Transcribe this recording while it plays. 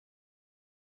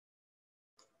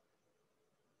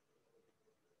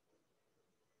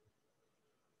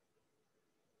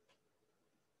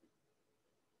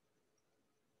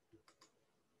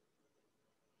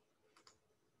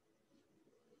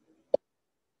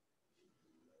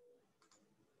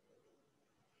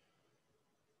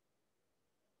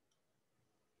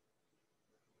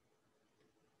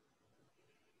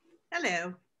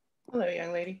Hello. Hello,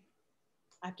 young lady.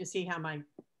 I have to see how my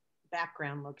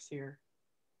background looks here.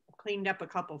 I've cleaned up a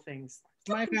couple things.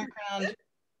 My background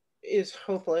is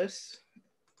hopeless.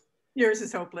 Yours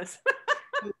is hopeless.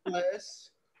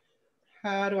 Hopeless.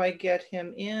 How do I get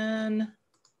him in?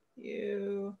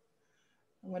 I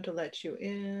want to let you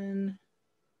in.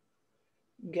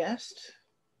 Guest.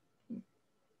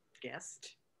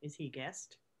 Guest. Is he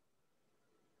guest?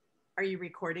 Are you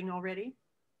recording already?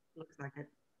 Looks like it.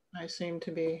 I seem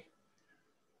to be.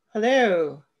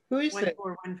 Hello. Who is it?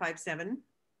 14157.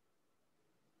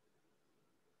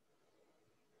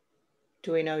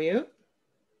 Do we know you?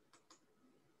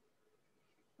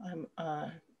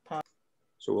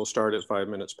 So we'll start at 5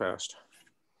 minutes past.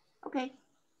 Okay.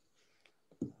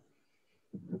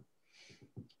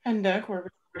 And Doug, we're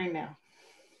recording now.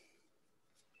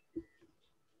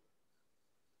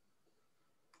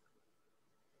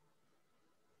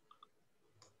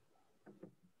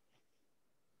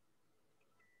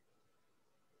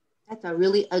 That's a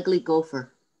really ugly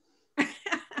gopher.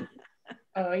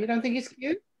 Oh, you don't think he's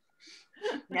cute?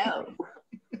 No,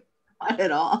 not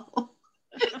at all.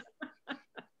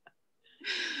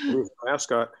 Who's the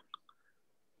mascot?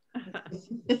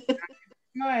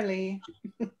 Smiley.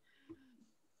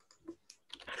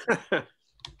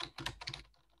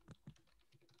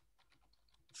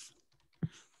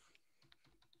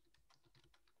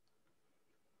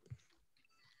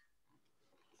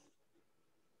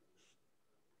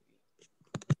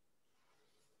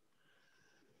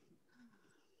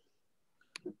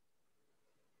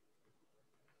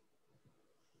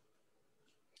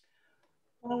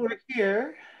 Well, we're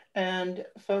here and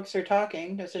folks are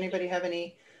talking. Does anybody have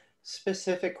any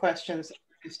specific questions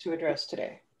to address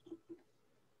today?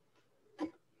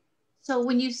 So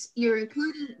when you're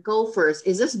including gophers,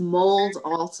 is this mold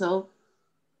also?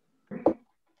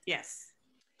 Yes.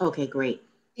 Okay, great.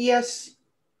 Yes,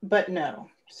 but no.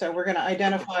 So we're going to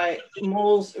identify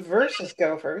moles versus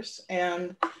gophers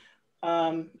and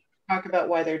talk about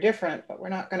why they're different, but we're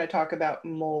not going to talk about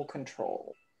mole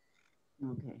control.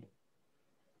 Okay.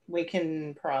 We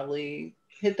can probably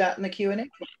hit that in the Q&A at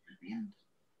the end.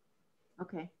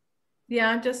 Okay. Yeah,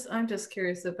 I'm just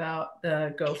curious about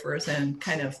the gophers and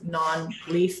kind of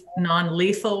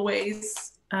non-lethal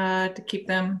ways to keep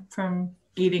them from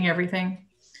eating everything.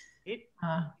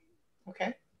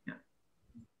 Okay. Yeah.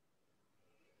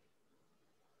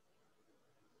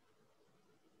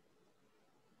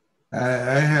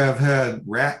 I have had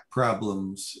rat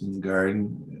problems in the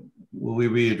garden. Will we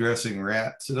be addressing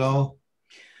rats at all?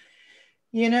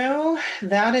 You know,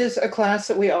 that is a class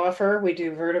that we offer. We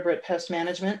do vertebrate pest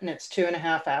management, and it's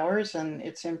 2.5 hours, and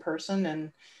it's in person,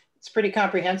 and it's pretty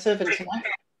comprehensive. And tonight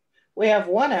we have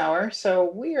 1 hour, so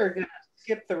we are going to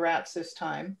skip the rats this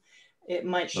time. It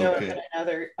might show up in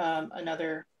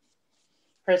another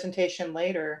presentation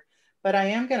later, but I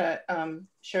am going to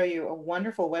show you a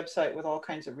wonderful website with all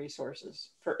kinds of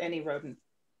resources for any rodent.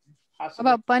 Possibly.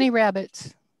 How about bunny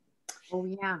rabbits? Oh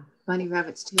yeah, bunny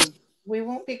rabbits too. We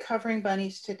won't be covering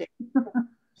bunnies today.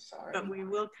 Sorry. But we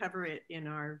will cover it in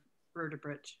our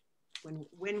vertebrate.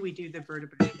 When we do the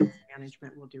vertebrate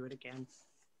management, we'll do it again.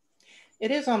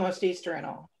 It is almost Easter and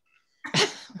all.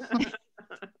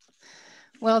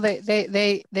 Well,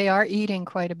 they are eating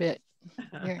quite a bit.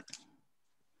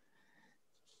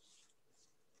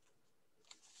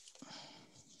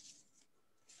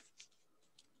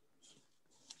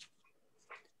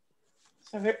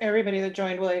 So everybody that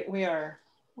joined,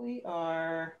 we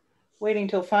are waiting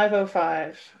till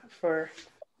 5:05 for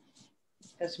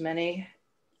as many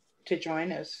to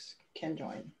join as can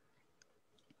join.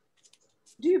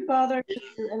 Do you bother to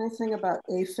do anything about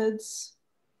aphids?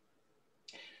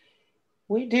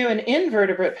 We do an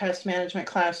invertebrate pest management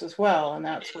class as well, and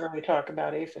that's where we talk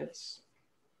about aphids.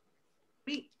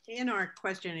 In our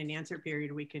question and answer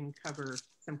period, we can cover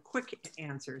some quick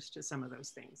answers to some of those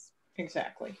things.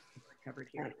 Exactly. Covered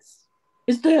here. Thanks.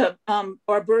 Is the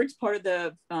are birds part of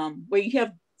the well, you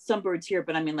have some birds here,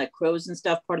 but I mean like crows and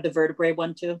stuff, part of the vertebrae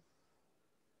one too?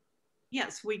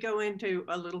 Yes, we go into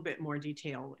a little bit more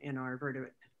detail in our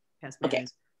vertebrate pest Okay.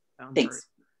 management. Thanks.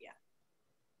 Yeah.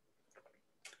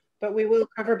 But we will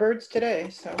cover birds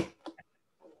today, so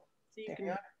you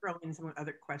can throw in some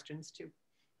other questions too.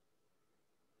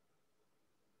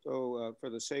 So for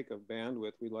the sake of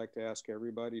bandwidth, we'd like to ask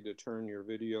everybody to turn your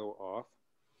video off.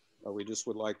 We just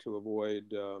would like to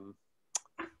avoid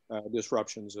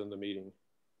disruptions in the meeting.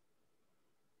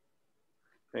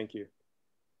 Thank you.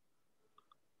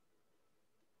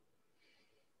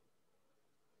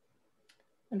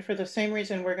 And for the same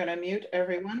reason, we're going to mute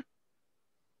everyone.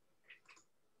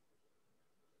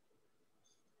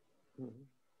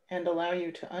 and allow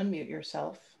you to unmute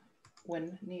yourself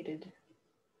when needed.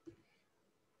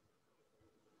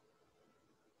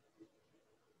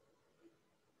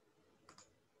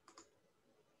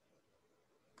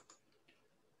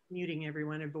 Muting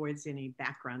everyone avoids any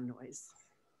background noise.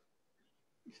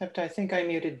 Except I think I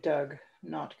muted Doug.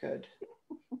 Not good.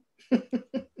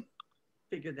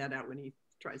 Figure that out when he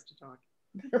tries to talk.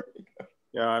 There we go.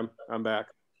 Yeah, I'm back.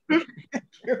 Thank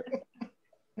you.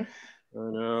 Oh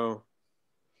no.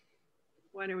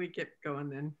 Why don't we get going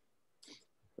then?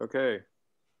 Okay.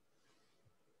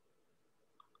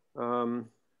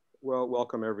 Well,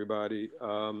 welcome everybody.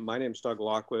 My name is Doug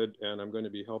Lockwood, and I'm going to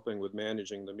be helping with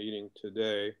managing the meeting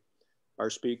today. Our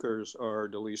speakers are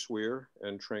Delise Weir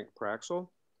and Trink Praxel.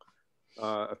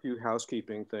 A few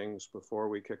housekeeping things before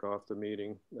we kick off the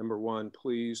meeting. Number one,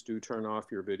 please do turn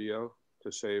off your video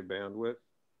to save bandwidth.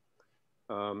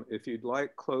 If you'd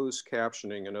like closed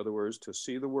captioning, in other words, to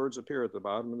see the words appear at the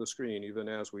bottom of the screen, even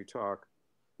as we talk,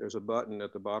 there's a button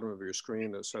at the bottom of your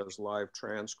screen that says live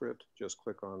transcript. Just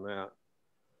click on that.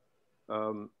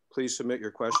 Please submit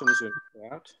your questions in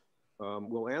chat.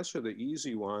 We'll answer the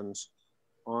easy ones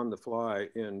on the fly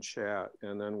in chat,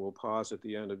 and then we'll pause at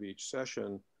the end of each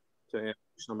session to answer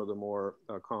some of the more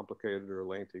complicated or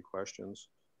lengthy questions.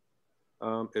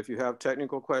 If you have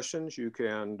technical questions, you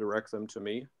can direct them to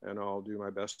me, and I'll do my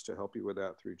best to help you with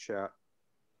that through chat.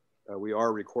 We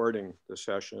are recording the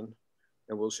session,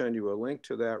 and we'll send you a link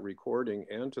to that recording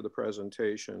and to the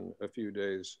presentation a few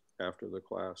days after the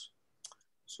class.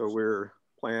 So we're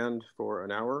planned for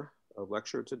an hour of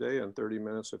lecture today and 30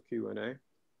 minutes of Q&A.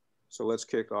 So let's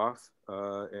kick off,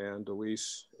 and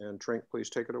Delise and Trink, please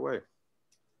take it away.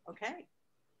 Okay,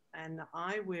 and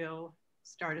I will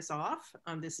start us off.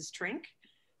 This is Trink.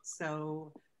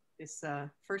 So this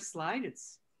first slide,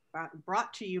 it's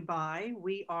brought to you by,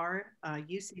 we are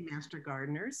UC Master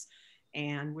Gardeners,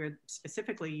 and we're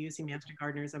specifically UC Master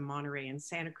Gardeners of Monterey and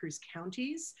Santa Cruz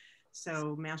counties.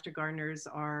 So Master Gardeners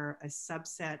are a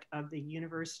subset of the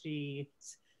university's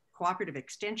Cooperative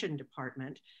Extension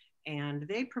Department, and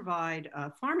they provide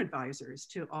farm advisors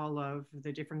to all of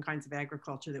the different kinds of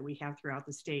agriculture that we have throughout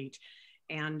the state.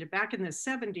 And back in the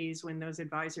 70s, when those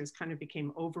advisors kind of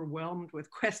became overwhelmed with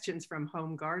questions from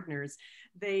home gardeners,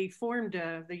 they formed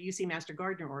the UC Master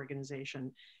Gardener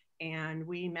organization. And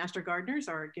we Master Gardeners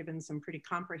are given some pretty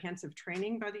comprehensive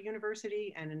training by the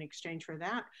university. And in exchange for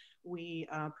that, we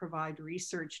provide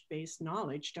research-based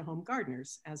knowledge to home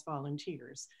gardeners as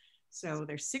volunteers. So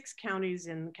there's 6 counties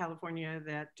in California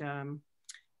that,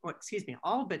 well, excuse me,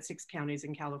 all but 6 counties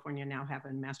in California now have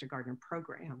a Master Gardener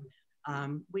program.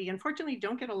 We unfortunately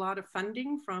don't get a lot of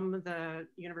funding from the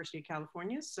University of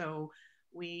California, so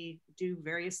we do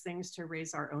various things to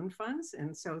raise our own funds.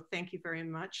 And so thank you very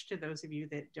much to those of you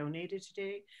that donated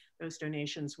today. Those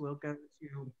donations will go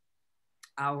to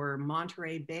our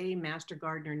Monterey Bay Master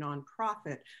Gardener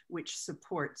nonprofit, which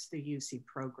supports the UC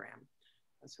program.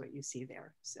 That's what you see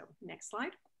there. So next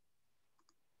slide.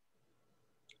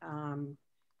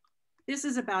 This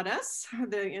is about us,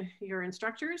 your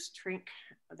instructors, Trink,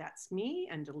 that's me,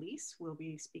 and Delise will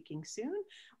be speaking soon.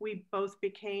 We both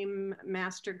became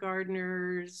Master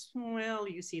Gardeners, well,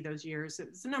 you see those years, it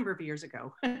was a number of years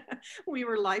ago. We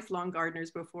were lifelong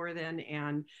gardeners before then,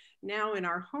 and now in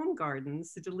our home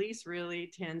gardens, Delise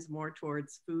really tends more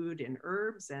towards food and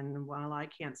herbs, and while I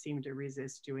can't seem to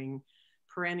resist doing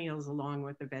perennials along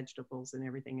with the vegetables and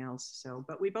everything else. So,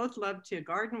 but we both love to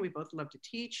garden, we both love to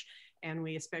teach, and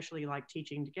we especially like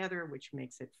teaching together, which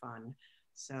makes it fun.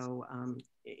 So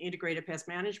integrated pest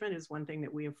management is one thing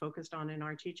that we have focused on in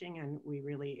our teaching, and we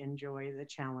really enjoy the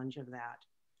challenge of that.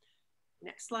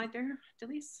 Next slide there,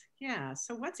 Delise. Yeah,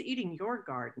 so what's eating your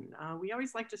garden? We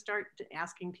always like to start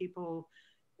asking people,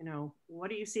 you know,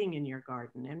 what are you seeing in your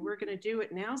garden? And we're gonna do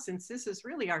it now since this is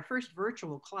really our first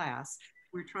virtual class.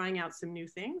 We're trying out some new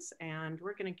things, and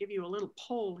we're going to give you a little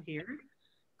poll here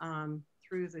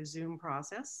through the Zoom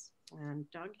process. And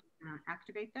Doug,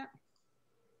 activate that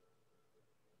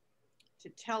to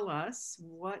tell us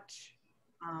what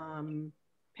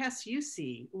pests you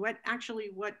see, what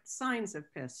signs of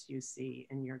pests you see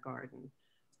in your garden.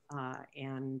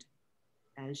 And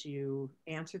as you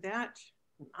answer that,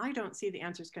 I don't see the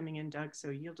answers coming in, Doug, so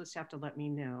you'll just have to let me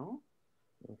know.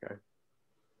 Okay.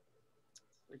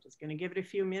 We're just going to give it a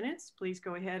few minutes. Please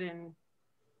go ahead and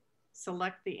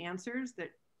select the answers that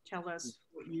tell us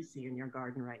what you see in your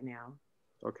garden right now.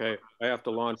 Okay, I have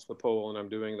to launch the poll, and I'm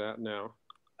doing that now.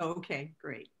 Okay,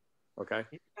 great. Okay.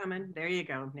 It's coming. There you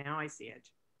go. Now I see it.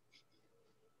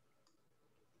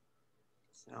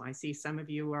 So I see some of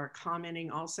you are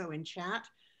commenting also in chat.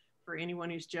 For anyone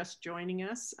who's just joining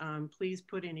us, please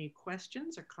put any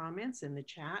questions or comments in the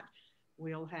chat.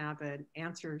 We'll have an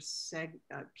answer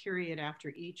period after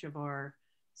each of our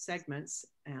segments,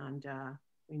 and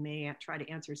we may try to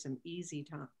answer some easy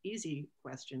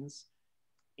questions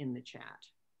in the chat.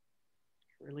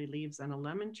 Curly leaves on a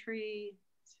lemon tree.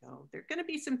 So there are going to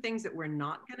be some things that we're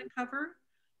not going to cover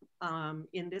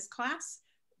in this class,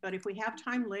 but if we have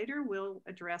time later, we'll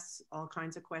address all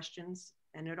kinds of questions,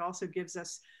 and it also gives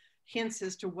us hints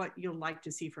as to what you'll like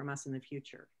to see from us in the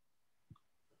future.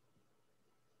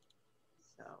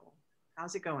 So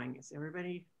how's it going? Is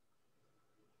everybody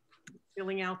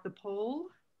filling out the poll?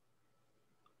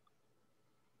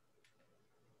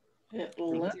 It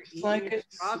looks like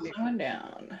it's slowing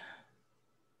down.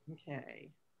 Okay.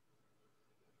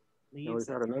 Now we've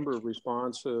had a number of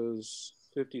responses,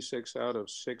 56 out of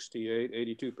 68,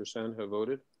 82% have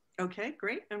voted. Okay,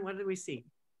 great. And what do we see?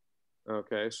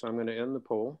 Okay, so I'm going to end the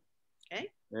poll. Okay.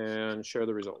 And share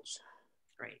the results.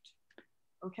 Great.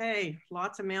 Okay,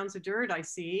 lots of mounds of dirt I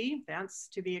see. That's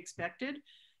to be expected.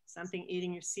 Something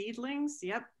eating your seedlings.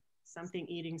 Yep. Something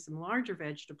eating some larger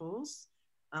vegetables.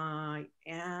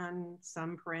 And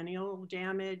some perennial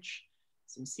damage,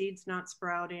 some seeds not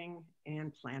sprouting,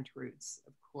 and plant roots,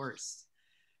 of course.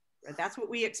 That's what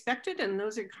we expected, and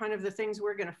those are kind of the things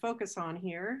we're going to focus on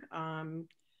here.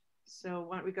 So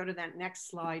why don't we go to that next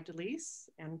slide, Delise,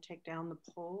 and take down the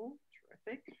poll.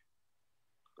 Terrific.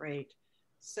 Great.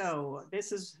 So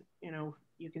this is,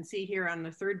 you can see here on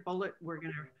the third bullet, we're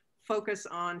going to focus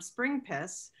on spring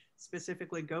pests,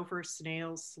 specifically gophers,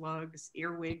 snails, slugs,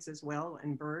 earwigs as well,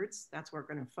 and birds. That's what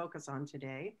we're going to focus on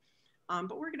today.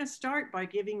 But we're going to start by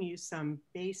giving you some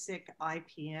basic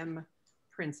IPM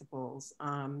principles,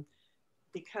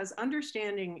 because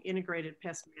understanding integrated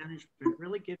pest management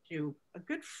really gives you a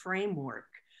good framework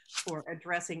for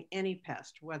addressing any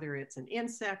pest, whether it's an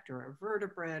insect or a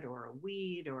vertebrate or a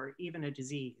weed or even a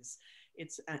disease.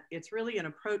 It's really an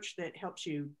approach that helps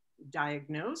you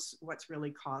diagnose what's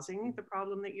really causing the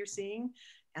problem that you're seeing,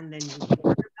 and then you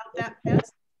learn about that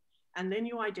pest, and then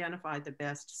you identify the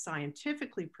best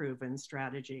scientifically proven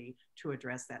strategy to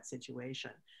address that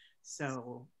situation.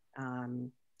 So,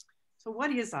 so what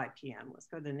is IPM? Let's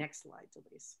go to the next slide,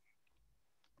 Delise.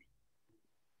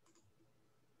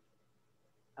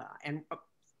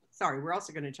 Sorry, we're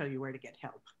also going to tell you where to get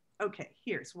help. Okay,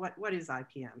 here's what is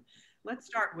IPM. Let's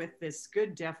start with this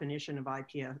good definition of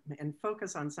IPM and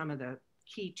focus on some of the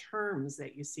key terms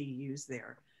that you see used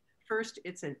there. First,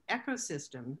 it's an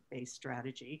ecosystem-based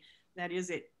strategy. That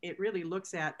is, it really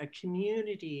looks at a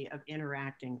community of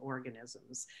interacting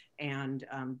organisms. And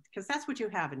because that's what you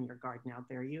have in your garden out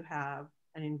there. You have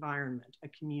an environment, a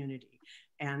community.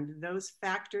 And those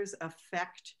factors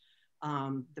affect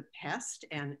the pest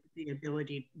and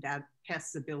that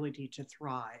pest's ability to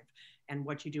thrive. And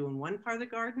what you do in one part of the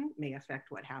garden may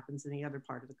affect what happens in the other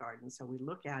part of the garden. So we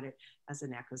look at it as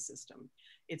an ecosystem.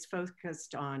 It's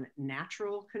focused on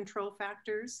natural control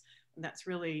factors. And that's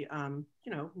really,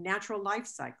 natural life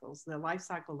cycles, the life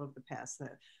cycle of the pest,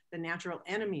 the natural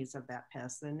enemies of that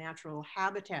pest, the natural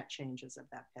habitat changes of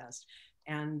that pest,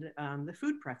 and the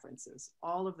food preferences.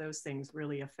 All of those things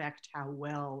really affect how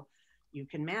well you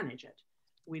can manage it.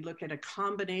 We look at a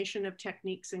combination of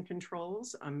techniques and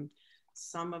controls.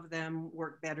 Some of them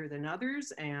work better than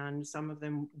others, and some of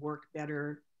them work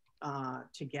better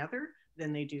together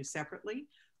than they do separately.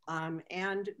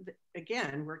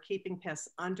 Again, we're keeping pests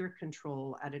under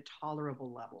control at a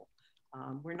tolerable level.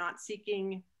 We're not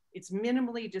seeking, it's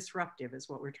minimally disruptive is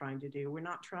what we're trying to do. We're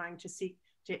not trying to seek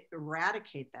to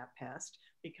eradicate that pest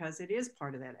because it is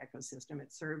part of that ecosystem.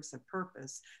 It serves a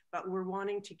purpose, but we're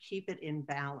wanting to keep it in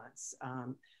balance.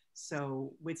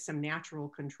 So with some natural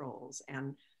controls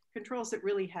and controls that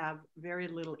really have very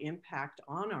little impact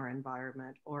on our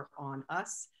environment or on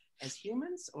us as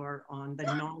humans or on the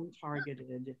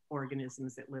non-targeted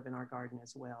organisms that live in our garden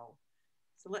as well.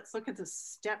 So let's look at the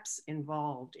steps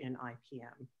involved in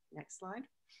IPM. Next slide.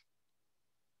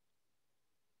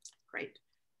 Great.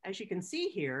 As you can see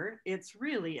here, it's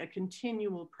really a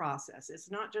continual process. It's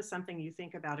not just something you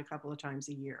think about a couple of times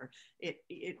a year.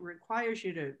 It requires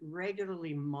you to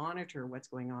regularly monitor what's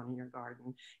going on in your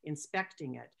garden,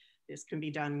 inspecting it. This can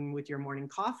be done with your morning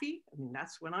coffee. I mean,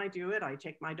 that's when I do it. I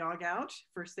take my dog out.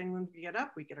 First thing when we get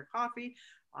up, we get her coffee.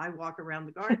 I walk around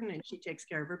the garden and she takes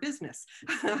care of her business.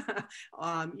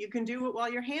 You can do it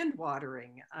while you're hand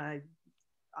watering. I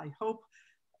hope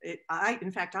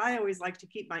in fact, I always like to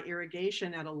keep my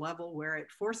irrigation at a level where it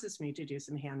forces me to do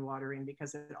some hand watering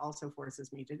because it also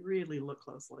forces me to really look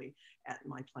closely at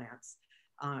my plants.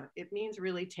 It means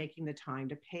really taking the time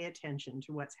to pay attention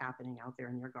to what's happening out there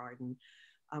in your garden.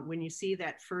 When you see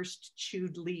that first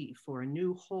chewed leaf or a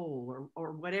new hole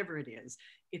or whatever it is,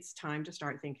 it's time to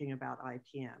start thinking about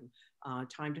IPM.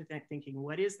 Time to thinking,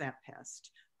 what is that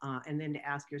pest? And then to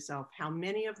ask yourself, how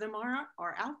many of them are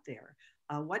out there?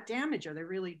 What damage are they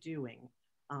really doing?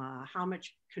 How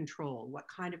much control? What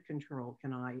kind of control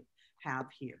can I have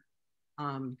here?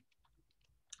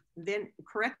 Then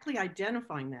correctly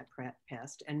identifying that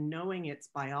pest and knowing its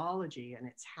biology and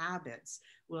its habits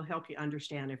will help you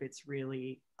understand if it's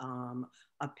really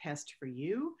a pest for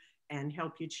you and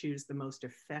help you choose the most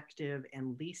effective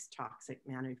and least toxic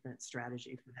management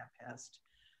strategy for that pest.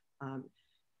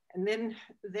 And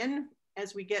then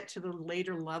as we get to the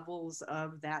later levels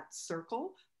of that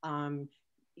circle,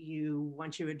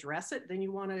 once you address it, then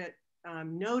you want to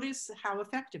notice how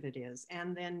effective it is,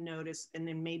 and then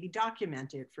maybe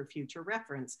document it for future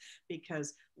reference,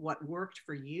 because what worked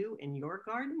for you in your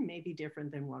garden may be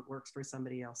different than what works for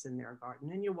somebody else in their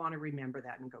garden, and you'll want to remember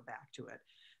that and go back to it.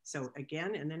 So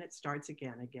again, and then it starts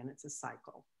again. Again, it's a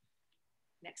cycle.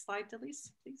 Next slide,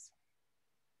 Delise, please.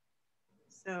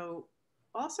 So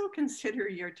also consider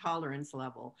your tolerance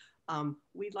level.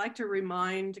 We'd like to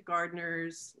remind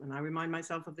gardeners, and I remind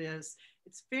myself of this,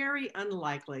 it's very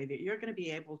unlikely that you're going to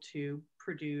be able to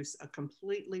produce a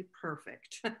completely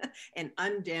perfect and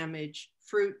undamaged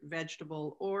fruit,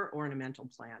 vegetable, or ornamental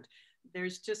plant.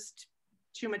 There's just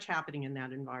too much happening in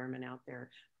that environment out there.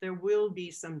 There will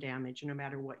be some damage no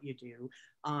matter what you do.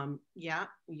 Yeah,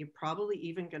 you're probably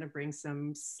even going to bring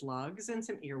some slugs and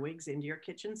some earwigs into your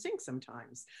kitchen sink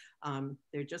sometimes.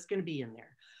 They're just going to be in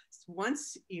there. So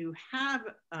once you have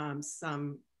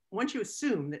once you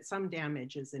assume that some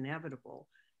damage is inevitable,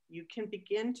 you can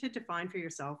begin to define for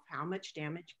yourself how much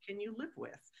damage can you live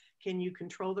with? Can you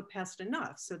control the pest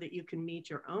enough so that you can meet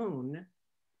your own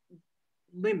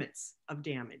limits of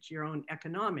damage, your own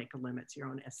economic limits, your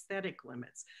own aesthetic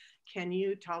limits? Can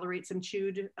you tolerate some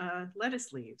chewed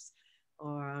lettuce leaves?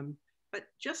 But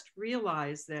just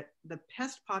realize that the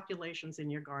pest populations in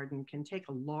your garden can take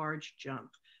a large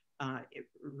jump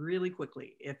really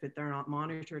quickly if they're not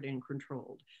monitored and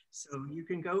controlled. So you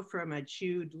can go from a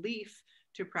chewed leaf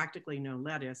to practically no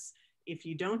lettuce if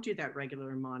you don't do that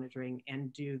regular monitoring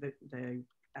and do the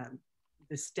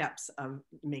steps of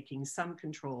making some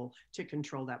control to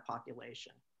control that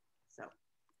population.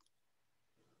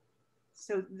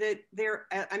 So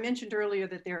I mentioned earlier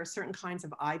that there are certain kinds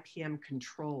of IPM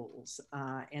controls,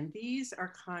 and these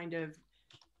are kind of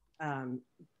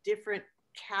different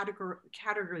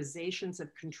categorizations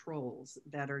of controls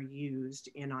that are used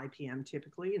in IPM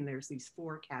typically, and there's these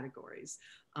 4 categories.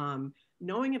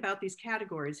 Knowing about these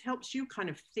categories helps you kind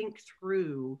of think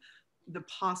through the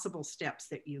possible steps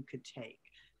that you could take.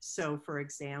 So for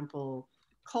example,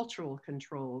 cultural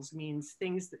controls means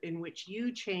things in which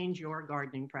you change your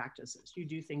gardening practices. You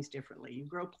do things differently. You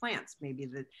grow plants maybe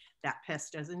that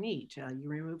pest doesn't eat. You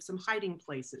remove some hiding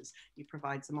places. You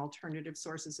provide some alternative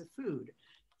sources of food.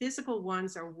 Physical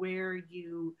ones are where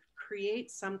you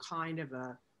create some kind of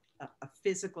a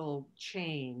physical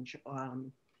change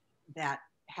that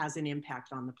has an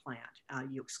impact on the plant.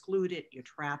 You exclude it, you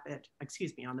trap it,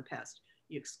 on the pest.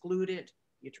 You exclude it,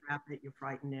 you trap it, you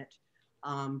frighten it.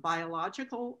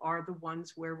 Biological are the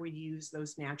ones where we use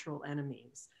those natural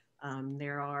enemies.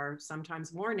 There are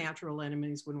sometimes more natural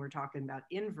enemies when we're talking about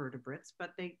invertebrates,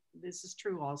 but this is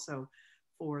true also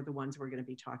for the ones we're going to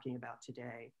be talking about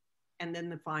today. And then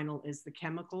the final is the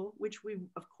chemical, which we,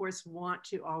 of course, want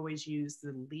to always use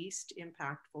the least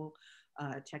impactful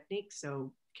technique.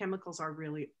 So chemicals are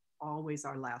really always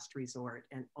our last resort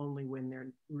and only when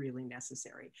they're really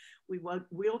necessary.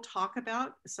 We'll talk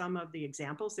about some of the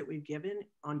examples that we've given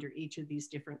under each of these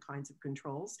different kinds of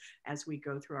controls as we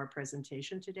go through our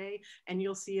presentation today, and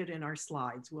you'll see it in our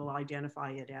slides. We'll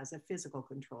identify it as a physical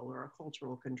control or a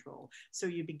cultural control. So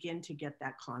you begin to get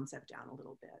that concept down a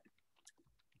little bit.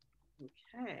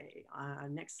 Okay,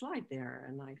 next slide there.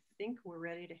 And I think we're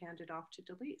ready to hand it off to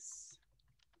Delise.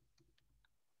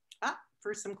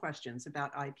 For some questions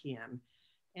about IPM.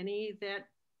 Any that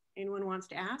anyone wants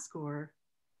to ask, or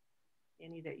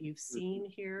any that you've seen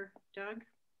here, Doug?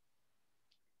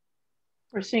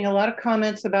 We're seeing a lot of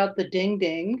comments about the ding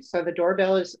ding. So the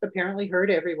doorbell is apparently heard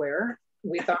everywhere.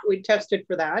 We thought we'd tested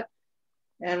for that.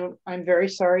 And I'm very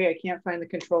sorry, I can't find the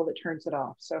control that turns it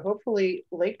off. So hopefully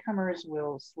latecomers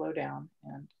will slow down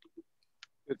and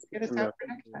get us out for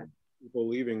next time. People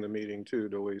leaving the meeting too,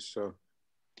 Delise. So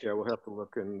yeah, we'll have to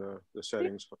look in the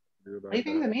settings.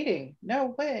 Leaving the meeting?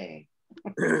 No way.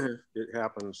 It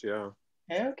happens, yeah.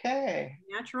 Okay.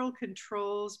 Natural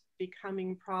controls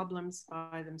becoming problems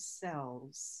by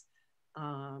themselves.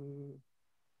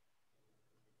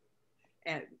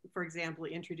 for example,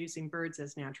 introducing birds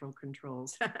as natural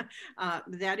controls.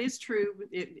 That is true,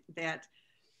 that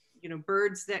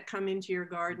birds that come into your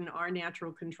garden are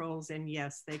natural controls, and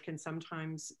yes, they can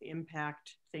sometimes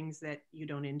impact things that you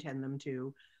don't intend them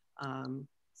to.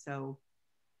 So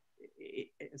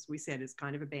as we said, it's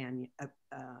kind of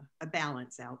a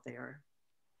balance out there.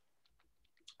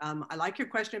 I like your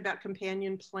question about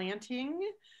companion planting.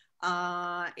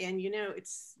 And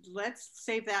let's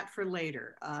save that for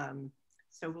later.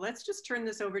 So let's just turn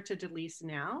this over to Delise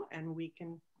now, and we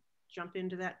can jump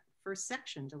into that first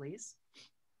section, Delise.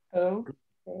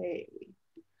 Okay.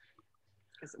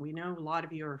 Because we know a lot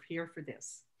of you are here for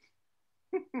this.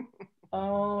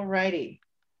 All righty.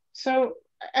 So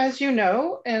as you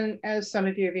know, and as some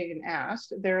of you have even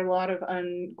asked, there are a lot of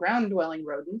ground dwelling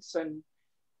rodents and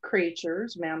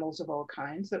creatures, mammals of all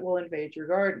kinds that will invade your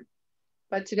garden.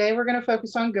 But today we're going to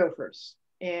focus on gophers,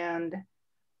 and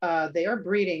they are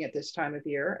breeding at this time of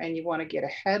year, and you want to get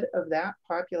ahead of that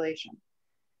population.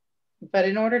 But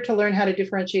in order to learn how to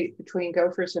differentiate between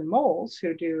gophers and moles,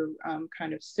 who do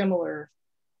kind of similar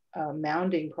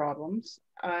mounding problems,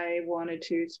 I wanted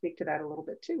to speak to that a little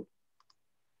bit too.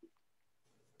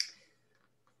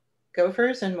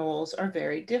 Gophers and moles are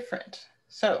very different.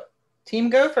 So, Team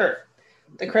Gopher,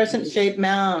 the crescent-shaped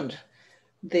mound,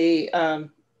 the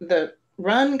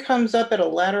run comes up at a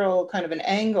lateral kind of an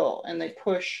angle, and they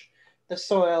push the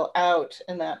soil out,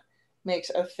 and that makes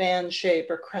a fan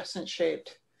shape or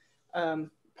crescent-shaped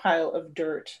pile of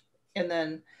dirt. And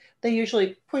then they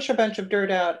usually push a bunch of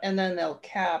dirt out, and then they'll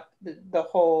cap the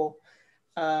hole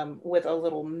with a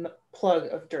little plug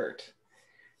of dirt.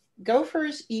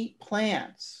 Gophers eat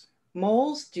plants.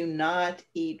 Moles do not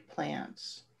eat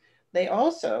plants. They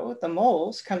also, the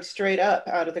moles, come straight up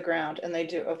out of the ground, and they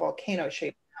do a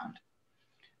volcano-shaped mound.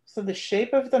 So the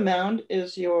shape of the mound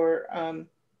is your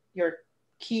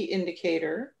key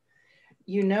indicator.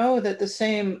 You know that the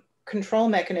same control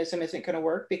mechanism isn't going to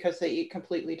work because they eat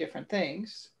completely different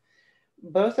things.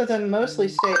 Both of them mostly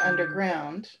stay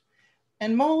underground,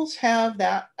 and moles have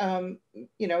that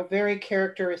very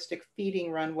characteristic feeding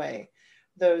runway,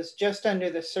 those just under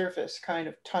the surface kind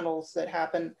of tunnels that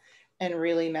happen and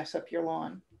really mess up your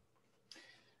lawn.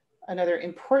 Another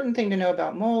important thing to know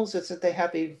about moles is that they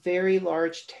have a very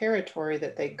large territory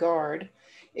that they guard.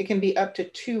 It can be up to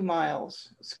 2 miles,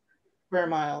 square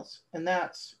miles, and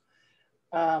that's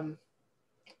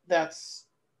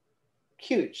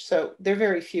huge. So they're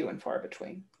very few and far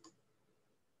between.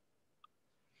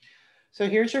 So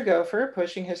here's your gopher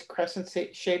pushing his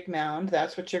crescent-shaped mound.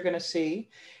 That's what you're going to see.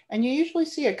 And you usually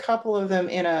see a couple of them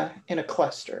in a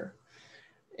cluster,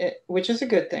 which is a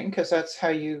good thing because that's how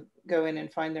you go in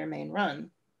and find their main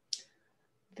run.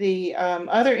 The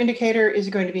other indicator is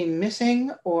going to be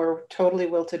missing or totally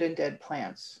wilted and dead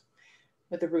plants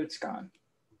with the roots gone.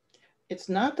 It's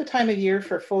not the time of year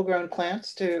for full-grown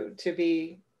plants to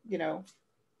be,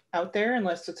 out there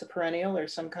unless it's a perennial or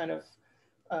some kind of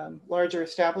larger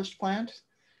established plant.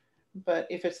 But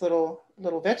if it's little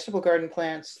vegetable garden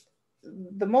plants,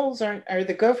 the moles aren't, or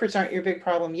the gophers aren't your big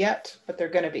problem yet, but they're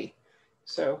going to be.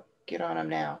 So get on them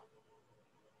now.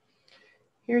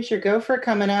 Here's your gopher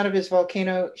coming out of his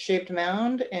volcano-shaped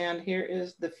mound, and here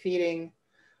is the feeding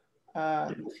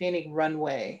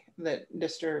runway that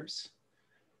disturbs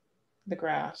the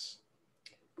grass.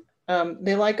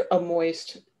 They like a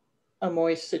moist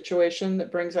situation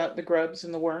that brings out the grubs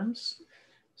and the worms.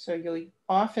 So you'll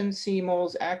often see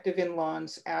moles active in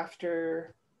lawns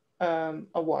after a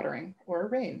watering or a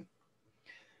rain.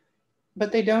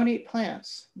 But they don't eat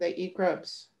plants, they eat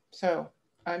grubs. So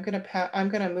I'm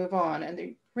gonna move on, and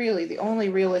the only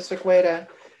realistic way to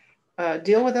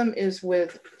deal with them is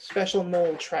with special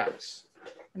mole traps.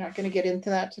 We're not gonna get into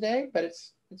that today, but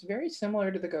it's very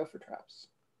similar to the gopher traps.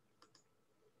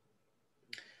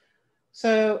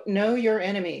 So know your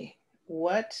enemy.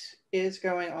 What is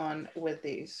going on with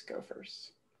these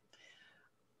gophers?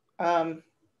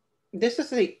 This is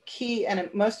the key and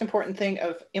most important thing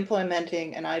of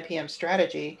implementing an IPM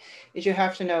strategy is you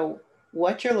have to know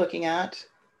what you're looking at,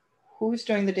 who's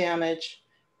doing the damage,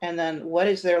 and then what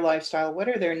is their lifestyle, what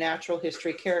are their natural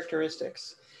history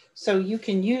characteristics. So you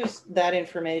can use that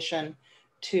information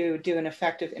to do an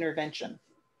effective intervention.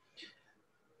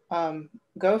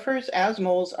 Gophers, as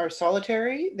moles, are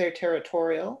solitary, they're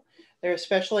territorial. They're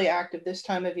especially active this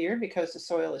time of year because the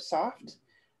soil is soft.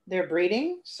 They're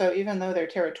breeding, so even though they're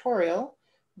territorial,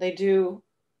 they do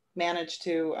manage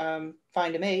to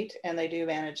find a mate, and they do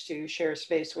manage to share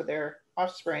space with their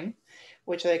offspring,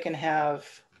 which they can have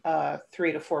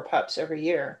 3 to 4 pups every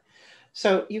year.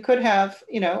 So you could have,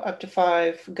 up to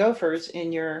 5 gophers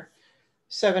in your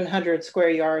 700 square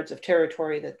yards of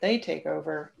territory that they take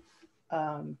over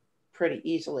pretty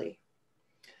easily.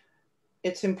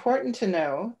 It's important to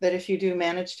know that if you do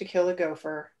manage to kill a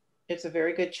gopher, it's a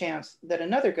very good chance that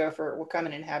another gopher will come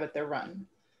and inhabit their run.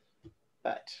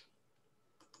 But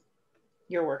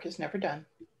your work is never done.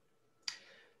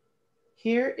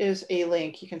 Here is a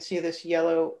link. You can see this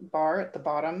yellow bar at the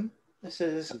bottom. This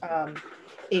is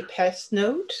a pest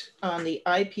note on the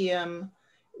IPM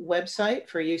website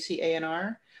for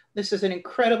UC-ANR. This is an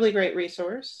incredibly great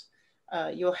resource.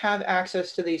 You'll have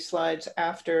access to these slides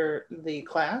after the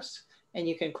class, and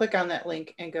you can click on that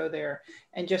link and go there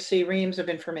and just see reams of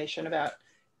information about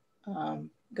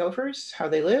gophers, how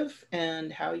they live,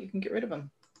 and how you can get rid of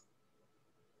them.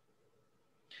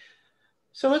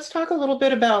 So let's talk a little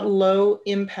bit about low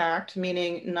impact,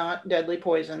 meaning not deadly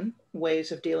poison,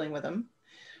 ways of dealing with them.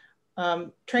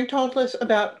 Trink told us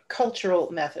about cultural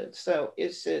methods. So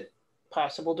is it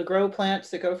possible to grow plants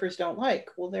that gophers don't like?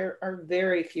 Well, there are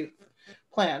very few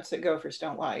plants that gophers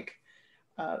don't like.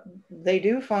 They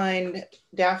do find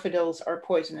daffodils are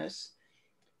poisonous.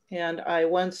 And I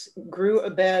once grew a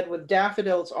bed with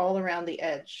daffodils all around the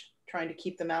edge, trying to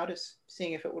keep them out,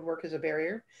 seeing if it would work as a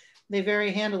barrier. They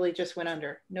very handily just went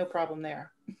under, no problem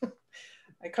there.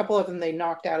 A couple of them they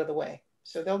knocked out of the way.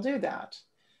 So they'll do that.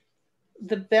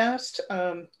 The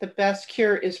best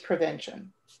cure is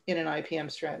prevention in an IPM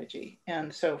strategy.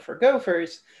 And so for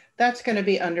gophers, that's going to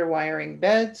be underwiring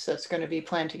beds. That's going to be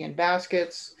planting in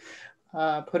baskets,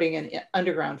 putting an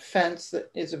underground fence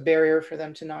that is a barrier for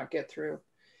them to not get through.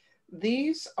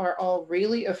 These are all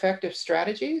really effective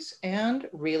strategies and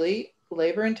really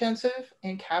labor intensive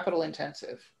and capital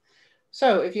intensive.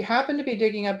 So if you happen to be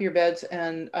digging up your beds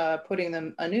and putting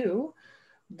them anew,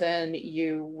 then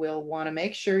you will want to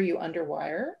make sure you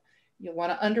underwire. You'll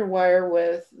want to underwire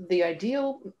with the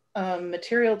ideal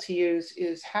material to use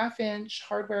is 1/2-inch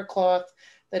hardware cloth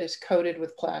that is coated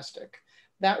with plastic.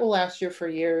 That will last you for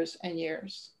years and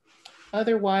years.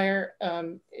 Other wire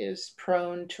is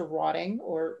prone to rotting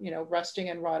or, rusting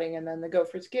and rotting, and then the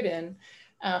gophers get in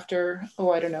after,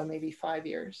 I don't know, maybe 5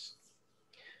 years.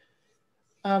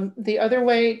 The other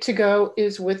way to go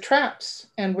is with traps,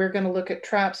 and we're going to look at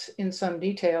traps in some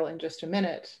detail in just a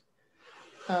minute.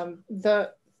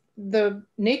 The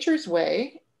nature's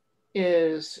way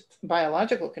is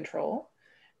biological control,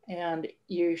 and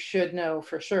you should know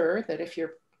for sure that if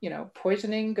you're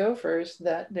poisoning gophers,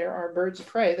 that there are birds of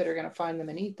prey that are going to find them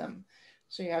and eat them.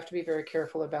 So you have to be very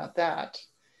careful about that.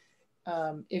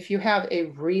 If you have a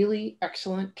really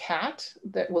excellent cat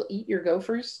that will eat your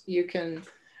gophers, you can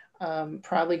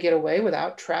probably get away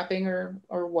without trapping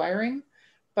or wiring,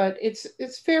 but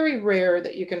it's very rare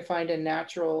that you can find a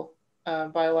natural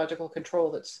biological control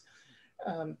that's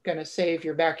going to save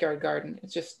your backyard garden.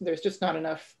 There's just not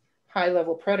enough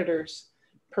high-level predators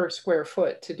per square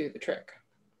foot to do the trick.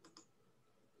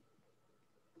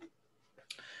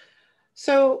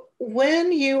 So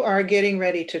when you are getting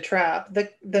ready to trap,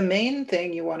 the main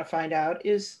thing you want to find out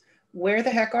is where the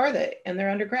heck are they? And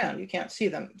they're underground. You can't see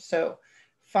them. So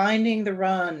finding the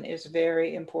run is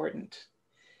very important.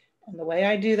 And the way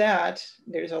I do that,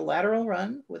 there's a lateral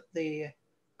run with the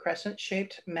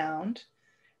crescent-shaped mound.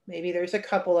 Maybe there's a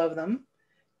couple of them.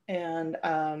 And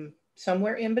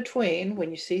somewhere in between,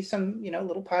 when you see some,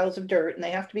 little piles of dirt, and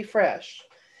they have to be fresh,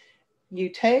 you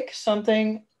take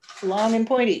something long and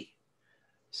pointy.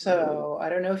 So I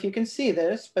don't know if you can see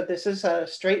this, but this is a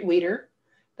straight weeder.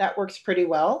 That works pretty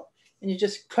well. And you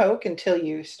just poke until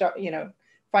you start,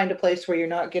 find a place where you're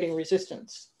not getting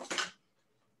resistance.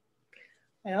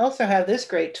 I also have this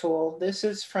great tool. This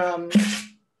is from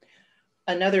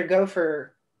another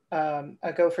gopher,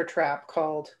 a gopher trap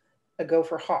called a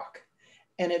gopher hawk.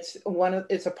 And it's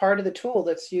a part of the tool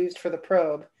that's used for the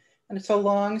probe. And it's a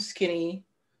long, skinny,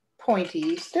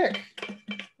 pointy stick.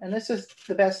 And this is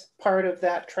the best part of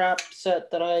that trap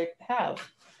set that I have,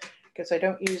 because I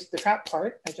don't use the trap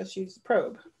part, I just use the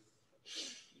probe.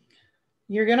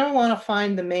 You're gonna wanna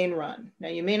find the main run. Now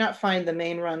you may not find the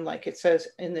main run like it says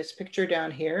in this picture down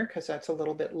here, because that's a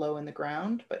little bit low in the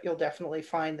ground, but you'll definitely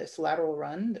find this lateral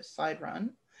run, this side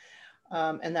run.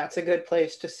 And that's a good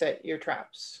place to set your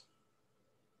traps.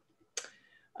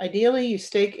 Ideally, you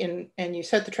stake in and you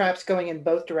set the traps going in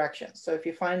both directions. So if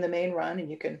you find the main run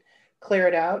and you can clear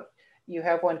it out, you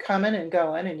have one coming and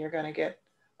going, and you're going to get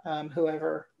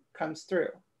whoever comes through.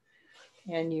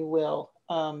 And you will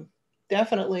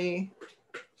definitely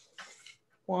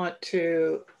want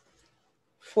to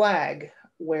flag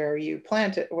where you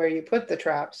plant it, where you put the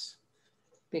traps,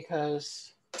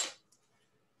 because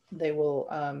they will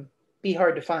be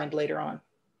hard to find later on.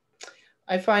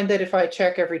 I find that if I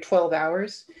check every 12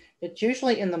 hours, It's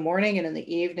usually in the morning and in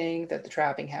the evening that the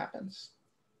trapping happens.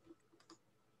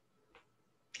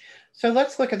 So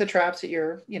let's look at the traps that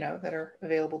that are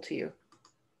available to you.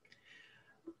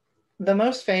 The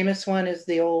most famous one is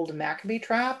the old Maccabee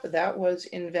trap. That was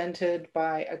invented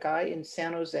by a guy in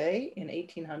San Jose in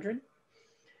 1800.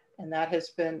 And that has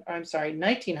been, I'm sorry,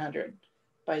 1900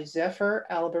 by Zephyr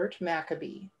Albert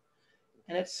Maccabee.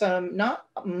 And it's not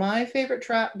my favorite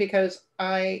trap because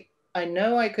I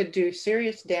know I could do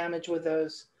serious damage with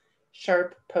those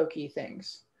sharp, pokey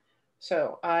things.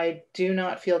 So I do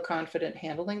not feel confident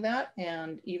handling that,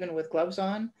 and even with gloves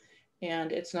on,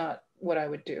 and it's not what I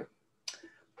would do.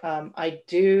 I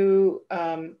do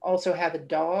also have a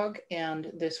dog,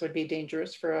 and this would be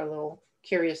dangerous for a little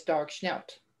curious dog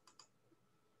schnout.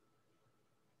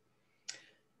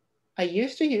 I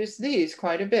used to use these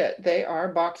quite a bit. They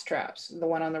are box traps. The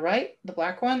one on the right, the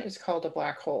black one, is called a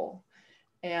black hole.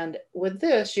 And with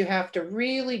this, you have to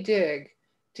really dig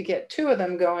to get two of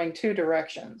them going two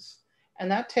directions.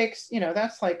 And that takes,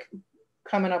 that's like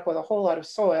coming up with a whole lot of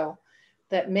soil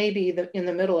that may be in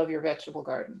the middle of your vegetable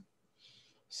garden.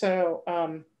 So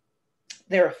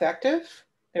they're effective.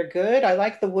 They're good. I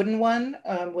like the wooden one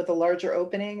with a larger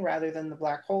opening rather than the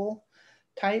black hole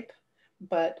type,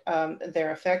 but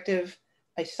they're effective.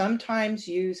 I sometimes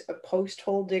use a post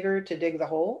hole digger to dig the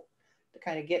hole, to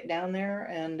kind of get down there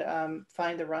and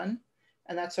find the run.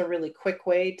 And that's a really quick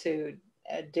way to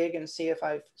dig and see if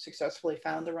I've successfully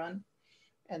found the run,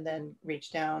 and then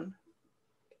reach down,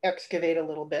 excavate a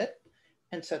little bit,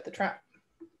 and set the trap.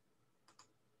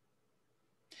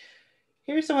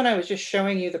 Here's the one I was just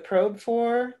showing you the probe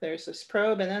for. There's this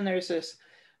probe, and then there's this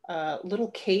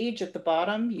little cage at the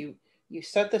bottom. You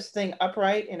set this thing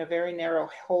upright in a very narrow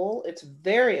hole. It's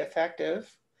very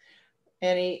effective.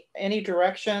 Any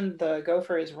direction the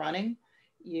gopher is running,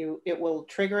 it will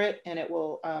trigger it, and it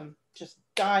will just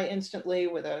die instantly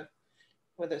with a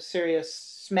serious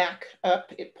smack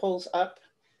up. It pulls up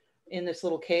in this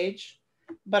little cage.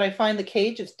 But I find the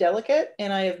cage is delicate,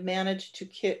 and I have managed to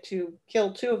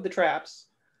kill two of the traps.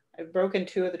 I've broken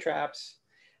two of the traps.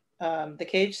 The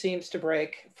cage seems to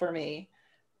break for me,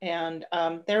 and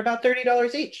they're about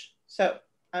 $30 each. So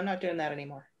I'm not doing that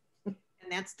anymore. And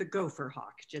that's the gopher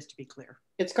hawk, just to be clear.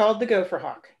 It's called the gopher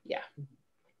hawk, yeah.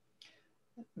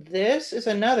 This is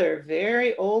another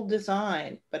very old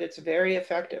design, but it's very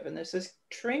effective. And this is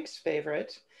Trink's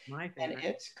favorite. My favorite. And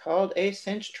it's called a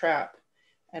cinch trap.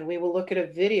 And we will look at a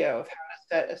video of how to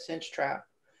set a cinch trap.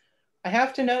 I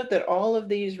have to note that all of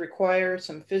these require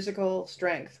some physical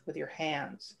strength with your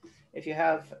hands. If you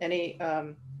have any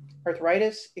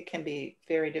arthritis, it can be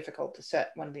very difficult to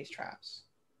set one of these traps.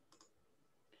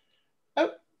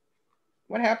 Oh,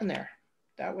 what happened there?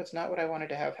 That was not what I wanted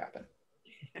to have happen.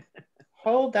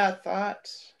 Hold that thought.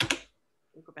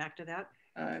 We'll go back to that.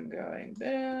 I'm going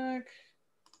back.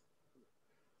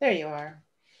 There you are.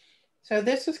 So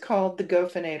this is called the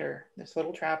Gophinator, this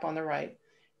little trap on the right.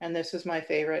 And this is my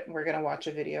favorite, and we're going to watch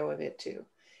a video of it too.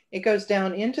 It goes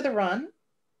down into the run.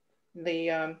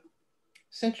 The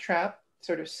cinch trap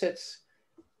sort of sits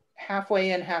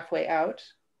halfway in, halfway out.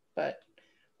 But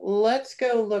let's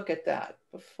go look at that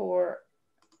before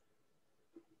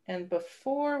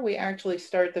we actually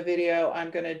start the video.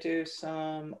 I'm going to do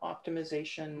some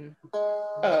optimization.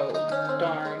 Oh,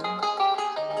 darn.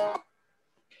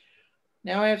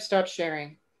 Now I have stopped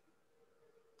sharing.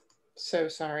 So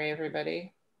sorry,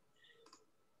 everybody.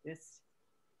 Yes.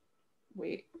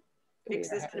 We fix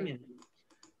this in a minute.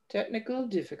 Technical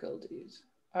difficulties.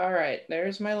 All right,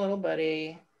 there's my little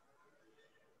buddy.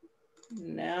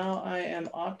 Now I am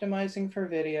optimizing for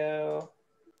video.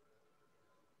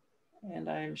 And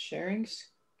I'm sharing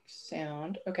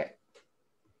sound. Okay.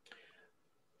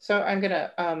 So I'm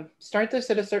gonna start this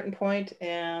at a certain point,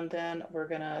 and then we're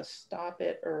gonna stop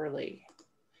it early.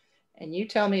 And you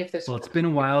tell me if this. Well, it's been a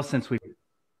while since we.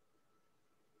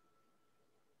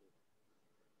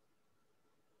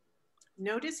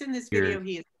 Notice in this video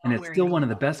he is. And it's still one of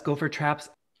the best gopher traps.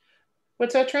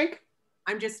 What's that, Trink?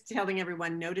 I'm just telling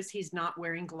everyone, notice he's not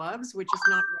wearing gloves, which is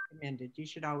not recommended. You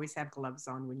should always have gloves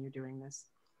on when you're doing this.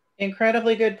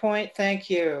 Incredibly good point.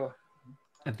 Thank you.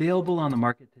 Available on the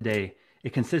market today.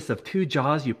 It consists of 2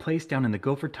 jaws you place down in the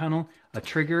gopher tunnel, a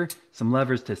trigger, some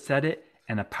levers to set it,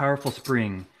 and a powerful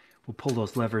spring. We'll pull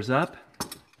those levers up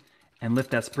and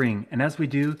lift that spring. And as we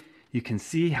do, you can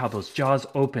see how those jaws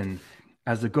open.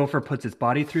 As the gopher puts its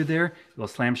body through there, it will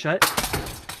slam shut.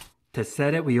 To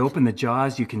set it, we open the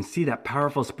jaws. You can see that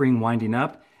powerful spring winding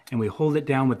up, and we hold it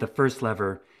down with the first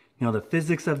lever. You know, the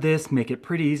physics of this make it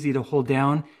pretty easy to hold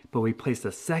down, but we place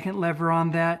the second lever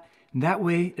on that. And that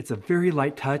way, it's a very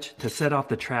light touch to set off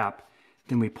the trap.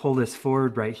 Then we pull this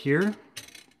forward right here.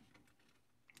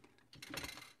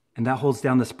 And that holds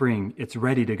down the spring. It's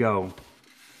ready to go.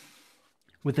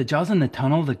 With the jaws in the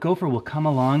tunnel, the gopher will come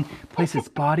along, place its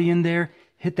body in there,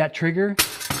 hit that trigger,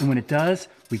 and when it does,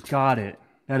 we got it.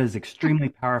 That is extremely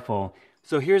powerful.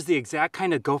 So here's the exact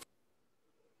kind of gopher.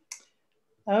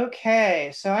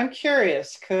 Okay, so I'm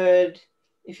curious,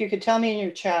 if you could tell me in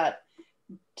your chat,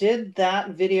 did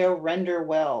that video render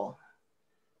well?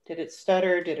 Did it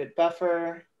stutter? Did it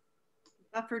buffer?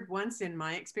 Buffered once in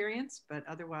my experience, but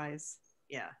otherwise,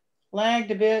 yeah.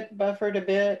 Lagged a bit, buffered a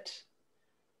bit.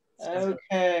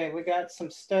 Okay, we got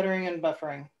some stuttering and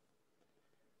buffering.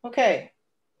 Okay.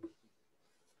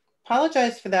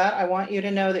 Apologize for that. I want you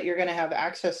to know that you're going to have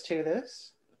access to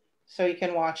this so you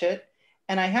can watch it.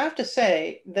 And I have to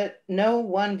say that no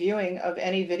one viewing of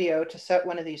any video to set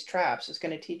one of these traps is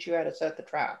going to teach you how to set the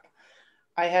trap.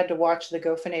 I had to watch the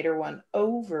Gophinator one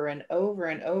over and over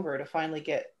and over to finally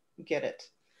get it.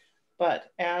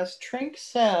 But as Trink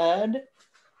said,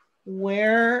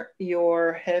 wear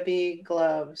your heavy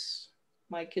gloves.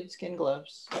 My kidskin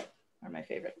gloves are my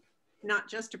favorite. Not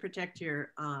just to protect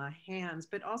your hands,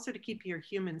 but also to keep your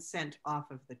human scent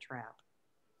off of the trap.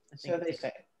 So they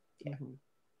say. Yeah. Mm-hmm.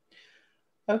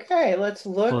 Okay, let's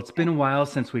look. Well, it's been a while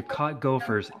since we've caught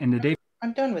gophers, and today...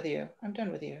 I'm done with you. I'm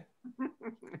done with you.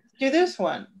 Do this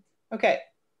one. Okay,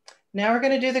 now we're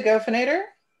going to do the Gophinator.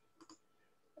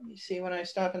 Let me see when I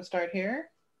stop and start here.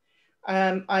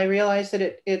 I realize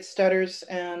that it stutters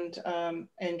and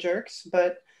jerks,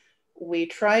 but we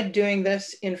tried doing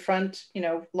this in front,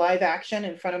 live action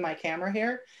in front of my camera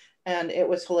here, and it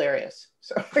was hilarious.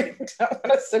 So I don't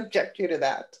want to subject you to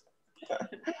that.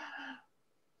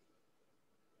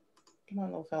 Come on,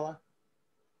 little fella.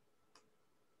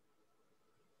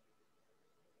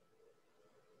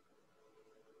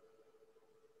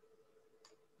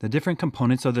 The different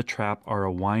components of the trap are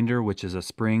a winder, which is a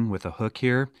spring with a hook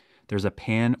here. There's a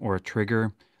pan or a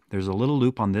trigger. There's a little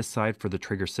loop on this side for the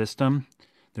trigger system.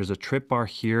 There's a trip bar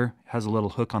here, has a little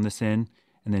hook on this end,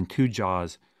 and then two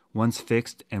jaws. One's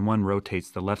fixed and one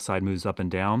rotates. The left side moves up and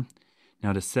down.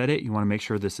 Now to set it, you want to make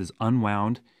sure this is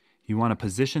unwound. You want to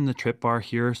position the trip bar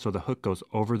here so the hook goes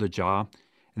over the jaw,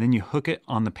 and then you hook it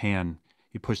on the pan.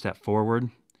 You push that forward.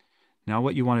 Now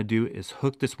what you want to do is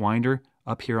hook this winder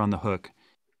up here on the hook.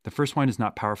 The first wind is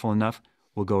not powerful enough.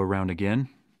 We'll go around again.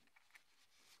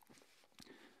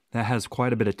 That has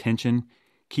quite a bit of tension.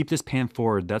 Keep this pan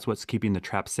forward. That's what's keeping the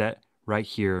trap set right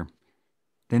here.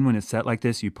 Then when it's set like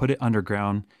this, you put it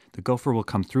underground. The gopher will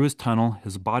come through his tunnel.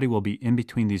 His body will be in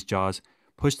between these jaws.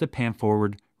 Push the pan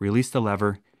forward, release the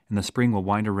lever, and the spring will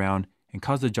wind around and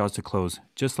cause the jaws to close,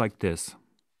 just like this.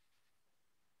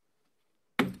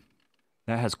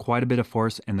 That has quite a bit of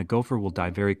force, and the gopher will die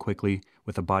very quickly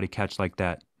with a body catch like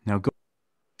that. Now go.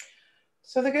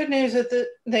 So the good news is that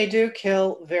they do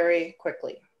kill very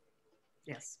quickly.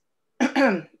 Yes.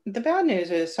 The bad news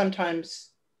is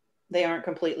sometimes they aren't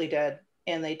completely dead,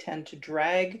 and they tend to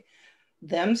drag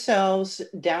themselves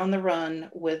down the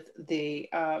run with the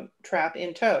trap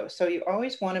in tow. So you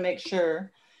always want to make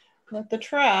sure that the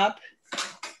trap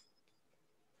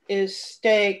is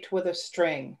staked with a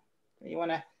string. You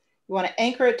want to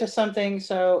anchor it to something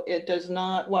so it does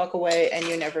not walk away and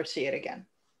you never see it again,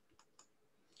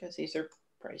 because these are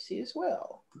pricey as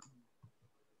well.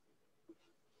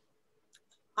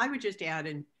 I would just add,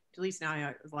 and Delise and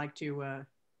I like to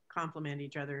compliment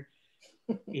each other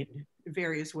in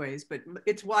various ways, but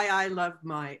it's why I love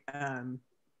my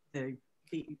the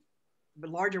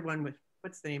larger one with,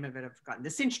 what's the name of it? I've forgotten. The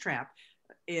cinch trap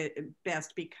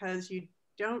best, because you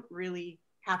don't really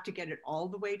have to get it all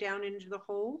the way down into the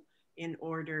hole in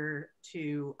order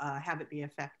to have it be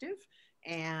effective.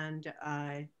 And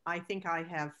I think I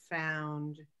have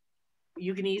found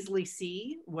you can easily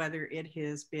see whether it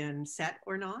has been set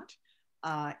or not.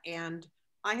 And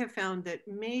I have found that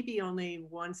maybe only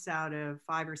once out of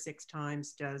 5 or 6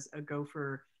 times does a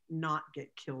gopher not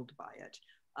get killed by it.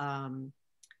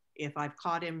 If I've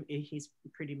caught him, he's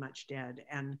pretty much dead.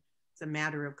 And it's a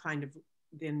matter of kind of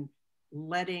then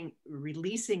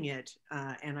releasing it.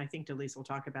 And I think Delise will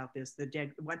talk about this,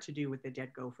 what to do with the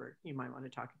dead gopher. You might want to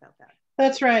talk about that.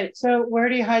 That's right. So where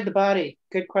do you hide the body?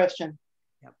 Good question.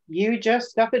 Yep. You just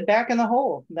stuff it back in the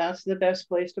hole. That's the best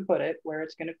place to put it, where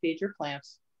it's going to feed your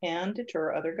plants and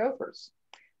deter other gophers.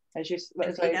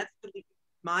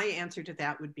 My answer to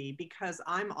that would be, because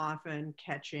I'm often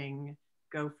catching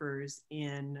gophers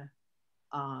in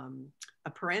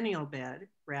a perennial bed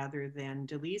rather than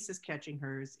Delise is catching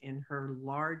hers in her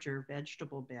larger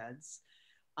vegetable beds,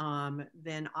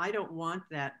 then I don't want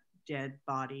that dead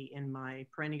body in my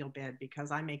perennial bed, because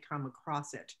I may come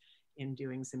across it in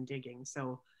doing some digging.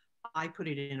 So I put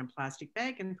it in a plastic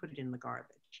bag and put it in the garbage.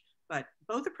 But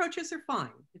both approaches are fine.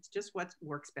 It's just what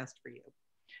works best for you.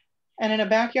 And in a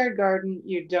backyard garden,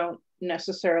 you don't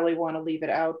necessarily want to leave it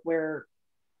out where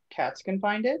cats can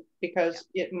find it, because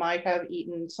it might have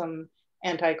eaten some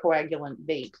anticoagulant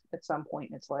bait at some point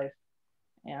in its life,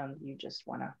 and you just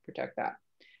want to protect that.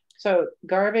 So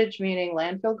garbage, meaning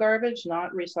landfill garbage,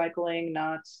 not recycling,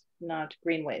 not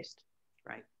green waste.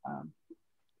 Right.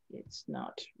 It's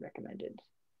not recommended.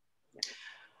 Yeah.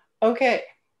 Okay.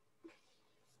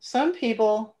 Some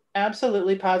people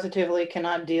absolutely positively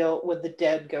cannot deal with the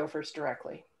dead gophers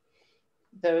directly.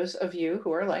 Those of you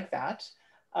who are like that,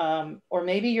 or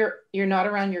maybe you're not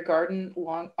around your garden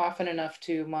often enough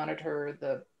to monitor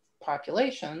the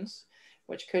populations,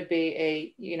 which could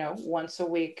be a once a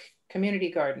week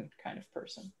community garden kind of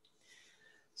person.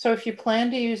 So if you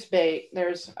plan to use bait,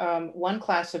 there's one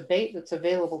class of bait that's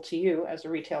available to you as a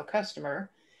retail customer,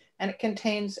 and it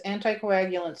contains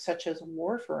anticoagulants such as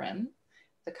warfarin,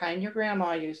 the kind your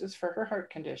grandma uses for her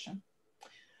heart condition.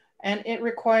 And it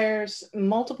requires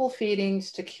multiple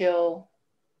feedings to kill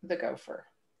the gopher.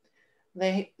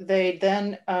 They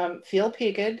then feel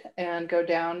peaked and go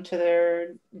down to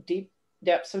their deep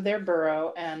depths of their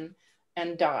burrow and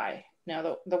die.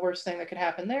 Now, the worst thing that could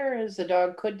happen there is the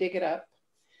dog could dig it up.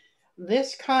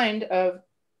 This kind of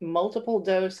multiple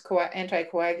dose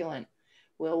anticoagulant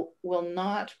will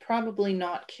probably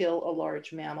not kill a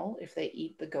large mammal if they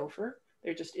eat the gopher.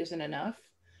 There just isn't enough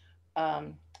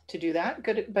to do that,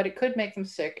 but it could make them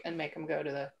sick and make them go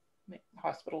to the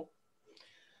hospital.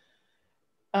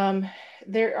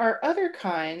 There are other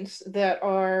kinds that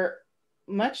are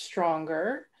much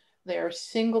stronger. They are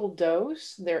single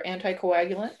dose, they're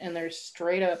anticoagulant, and they're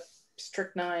straight up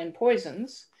strychnine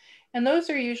poisons. And those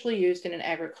are usually used in an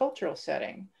agricultural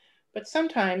setting. But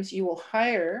sometimes you will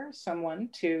hire someone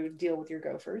to deal with your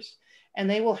gophers, and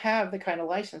they will have the kind of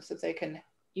license that they can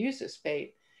use this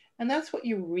bait. And that's what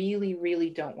you really, really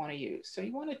don't want to use. So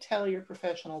you want to tell your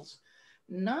professionals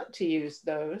not to use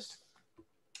those,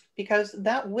 because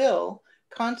that will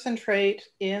concentrate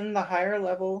in the higher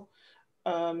level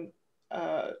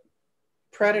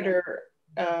predator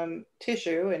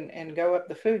tissue and go up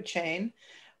the food chain.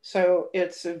 So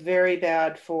it's very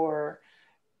bad for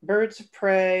birds of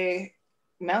prey,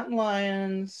 mountain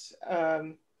lions,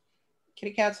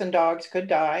 kitty cats and dogs could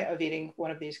die of eating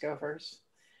one of these gophers.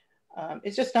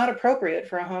 It's just not appropriate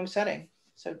for a home setting.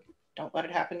 So don't let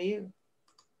it happen to you.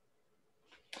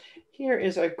 Here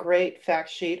is a great fact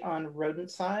sheet on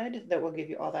rodenticide that will give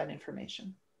you all that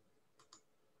information.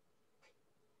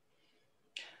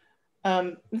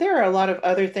 There are a lot of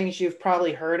other things you've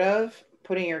probably heard of: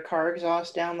 putting your car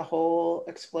exhaust down the hole,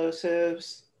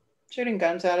 explosives, shooting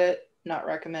guns at it, not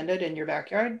recommended in your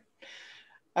backyard.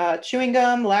 Chewing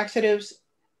gum, laxatives,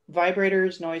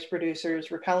 vibrators, noise producers,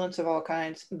 repellents of all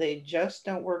kinds, they just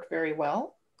don't work very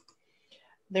well.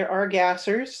 There are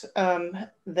gassers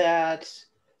that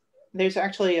there's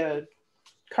actually a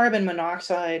carbon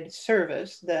monoxide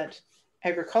service that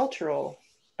agricultural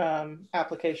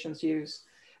applications use,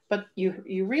 but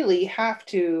you really have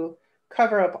to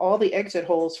cover up all the exit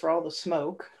holes for all the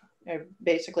smoke,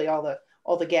 basically all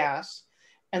the gas,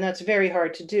 and that's very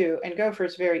hard to do. And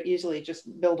gophers very easily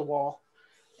just build a wall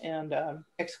and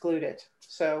exclude it.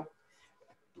 So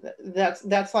that's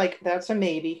a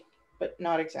maybe, but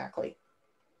not exactly.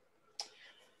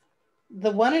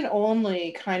 The one and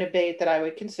only kind of bait that I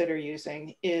would consider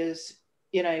using is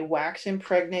in a wax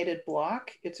impregnated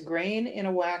block. It's grain in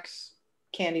a wax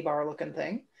candy bar looking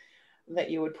thing that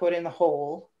you would put in the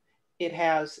hole. It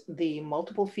has the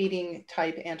multiple feeding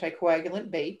type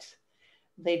anticoagulant bait.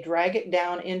 They drag it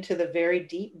down into the very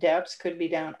deep depths, could be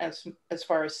down as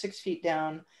far as 6 feet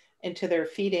down into their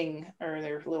feeding or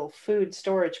their little food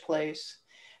storage place.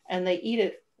 And they eat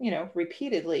it,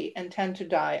 repeatedly and tend to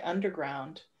die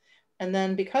underground. And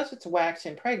then because it's wax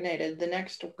impregnated, the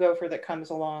next gopher that comes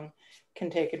along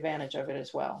can take advantage of it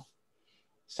as well.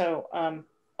 So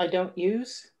I don't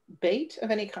use bait of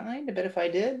any kind, but if I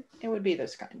did, it would be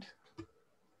this kind.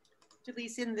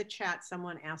 Delise, in the chat,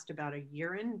 someone asked about a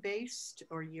urine-based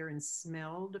or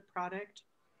urine-smelled product.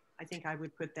 I think I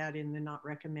would put that in the not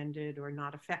recommended or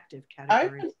not effective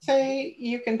category. I would say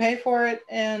you can pay for it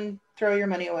and throw your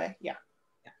money away. Yeah.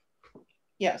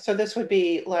 Yeah, so this would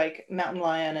be like mountain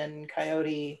lion and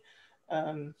coyote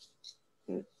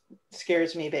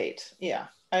scares me bait. Yeah,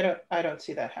 I don't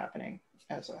see that happening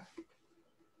as a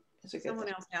good Someone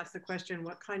thing. else asked the question,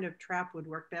 what kind of trap would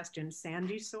work best in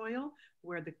sandy soil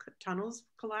where the tunnels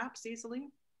collapse easily?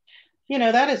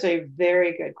 That is a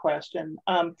very good question.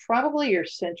 Probably your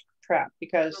cinch trap,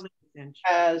 because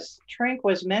as Trink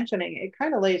was mentioning, it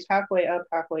kind of lays halfway up,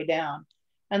 halfway down.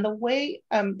 And the way,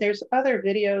 there's other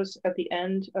videos at the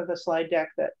end of the slide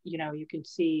deck that, you know, you can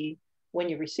see when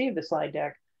you receive the slide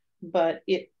deck. But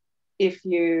if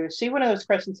you see one of those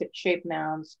crescent-shaped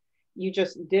mounds, you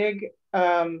just dig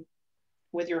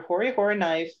with your hory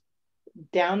knife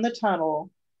down the tunnel,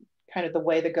 kind of the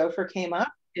way the gopher came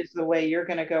up is the way you're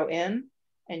going to go in,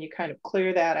 and you kind of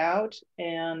clear that out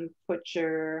and put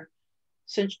your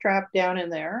cinch trap down in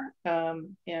there,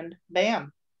 and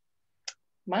bam.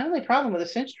 My only problem with a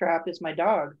cinch trap is my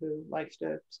dog, who likes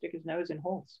to stick his nose in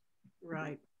holes.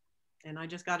 Right. And I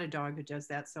just got a dog who does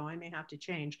that, so I may have to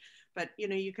change. But, you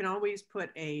know, you can always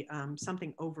put a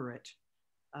something over it.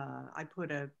 I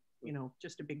put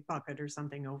just a big bucket or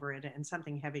something over it and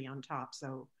something heavy on top,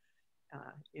 so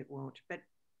it won't. But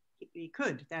you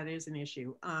could. That is an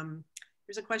issue.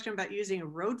 There's a question about using a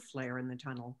road flare in the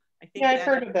tunnel. I think I've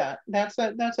heard of that. That's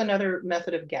another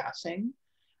method of gassing.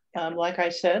 Like I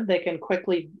said, they can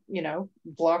quickly, you know,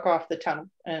 block off the tunnel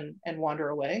and wander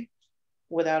away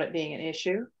without it being an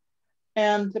issue.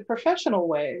 And the professional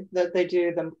way that they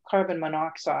do the carbon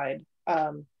monoxide,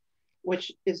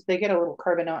 which is they get a little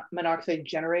carbon monoxide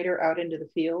generator out into the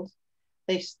field.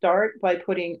 They start by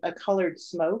putting a colored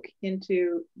smoke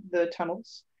into the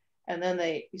tunnels, and then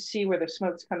they see where the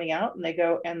smoke's coming out, and they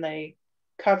go and they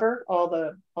cover all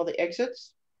the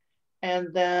exits,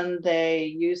 and then they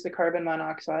use the carbon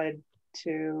monoxide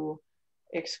to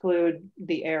exclude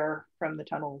the air from the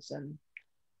tunnels, and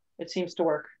it seems to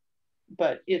work.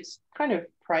 But it's kind of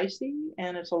pricey,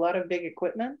 and it's a lot of big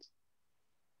equipment.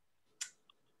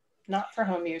 Not for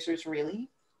home users, really.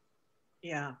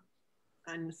 Yeah.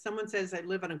 And someone says, I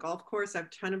live on a golf course. I have a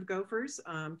ton of gophers.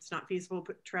 It's not feasible to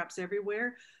put traps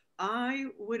everywhere. I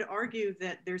would argue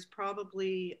that there's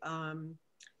probably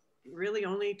really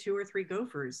only 2 or 3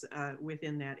 gophers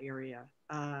within that area.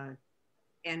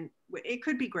 And it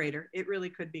could be greater. It really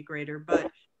could be greater. But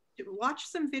watch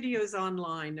some videos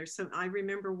online. I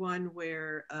remember one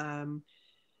where,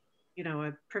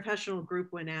 a professional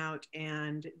group went out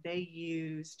and they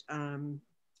used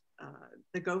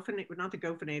the gophinator, not the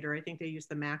gophinator, I think they used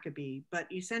the Maccabee, but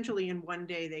essentially in one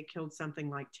day they killed something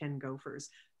like 10 gophers.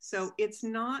 So it's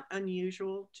not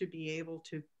unusual to be able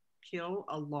to kill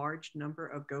a large number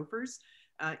of gophers.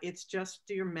 It's just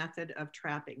your method of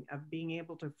trapping, of being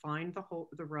able to find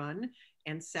the run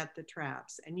and set the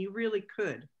traps. And you really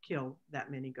could kill that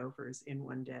many gophers in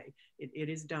one day. It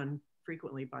is done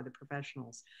frequently by the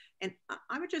professionals. And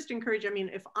I would just encourage,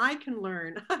 if I can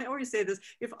learn, I always say this,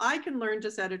 if I can learn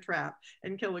to set a trap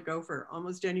and kill a gopher,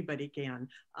 almost anybody can.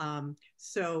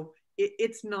 So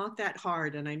it's not that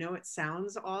hard. And I know it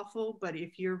sounds awful, but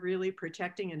if you're really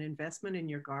protecting an investment in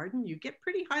your garden, you get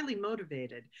pretty highly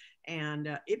motivated,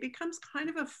 and it becomes kind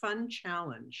of a fun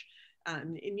challenge.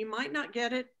 And you might not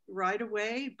get it right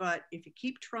away, but if you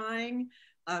keep trying,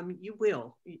 you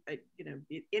will.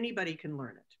 Anybody can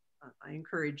learn it. I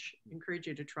encourage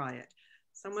you to try it.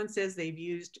 Someone says they've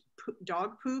used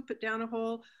dog poop down a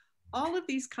hole. All of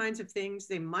these kinds of things,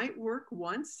 they might work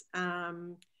once,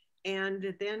 and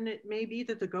then it may be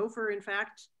that the gopher, in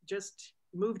fact, just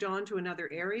moved on to another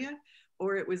area,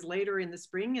 or it was later in the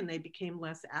spring and they became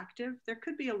less active. There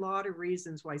could be a lot of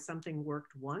reasons why something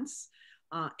worked once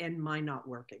and might not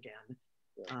work again.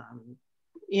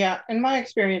 Yeah, in my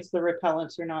experience, the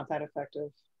repellents are not that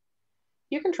effective.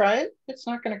 You can try it. It's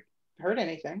not going to hurt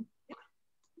anything.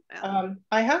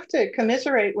 I have to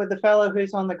commiserate with the fellow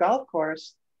who's on the golf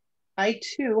course. I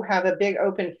too have a big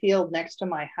open field next to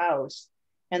my house,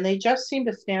 and they just seem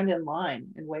to stand in line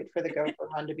and wait for the gopher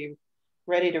run to be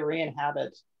ready to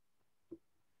re-inhabit.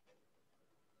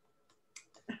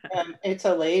 It's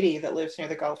a lady that lives near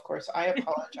the golf course. I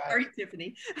apologize. Sorry,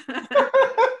 Tiffany.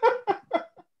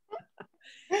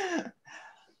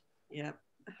 Yep.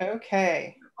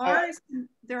 Okay.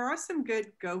 There are some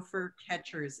good gopher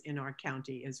catchers in our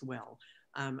county as well.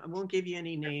 I won't give you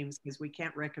any names because we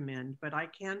can't recommend, but I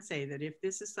can say that if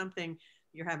this is something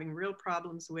you're having real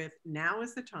problems with, now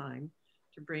is the time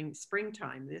to bring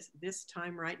springtime, this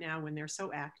time right now when they're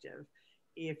so active.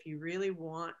 If you really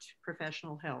want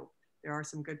professional help, there are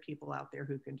some good people out there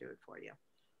who can do it for you.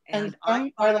 And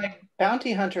some are like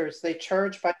bounty hunters. They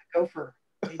charge by the gopher.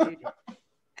 They do.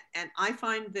 And I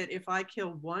find that if I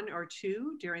kill 1 or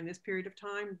 2 during this period of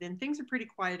time, then things are pretty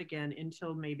quiet again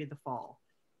until maybe the fall.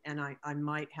 And I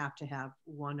might have to have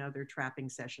one other trapping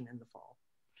session in the fall.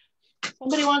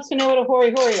 Somebody wants to know what a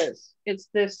hory is. It's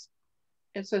this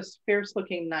fierce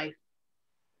looking knife.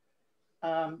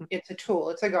 It's a tool,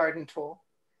 it's a garden tool.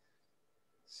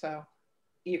 So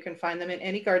you can find them in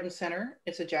any garden center.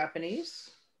 It's a Japanese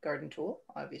garden tool,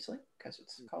 obviously, because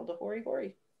it's called a hoary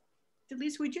hoary.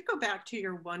 Delise, would you go back to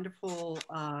your wonderful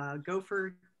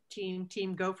gopher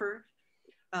team gopher?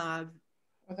 Well,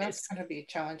 that's going to be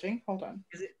challenging. Hold on.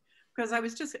 Because I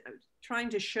was just trying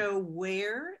to show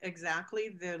where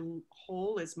exactly the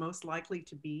hole is most likely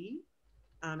to be.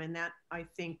 And that, I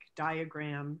think,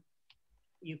 diagram,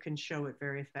 you can show it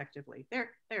very effectively.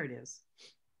 There it is.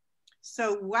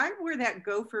 So right where that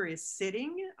gopher is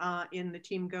sitting in the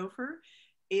team gopher,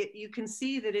 you can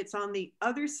see that it's on the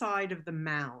other side of the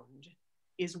mound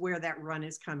is where that run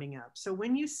is coming up. So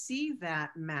when you see that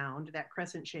mound, that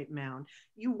crescent-shaped mound,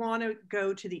 you want to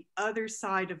go to the other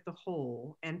side of the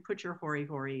hole and put your hoary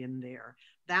hoary in there.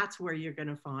 That's where you're going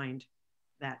to find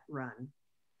that run.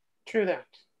 True that.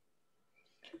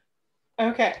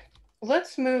 Okay,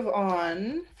 let's move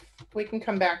on. We can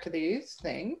come back to these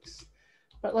things,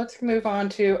 but let's move on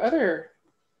to other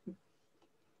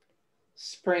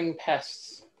spring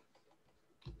pests.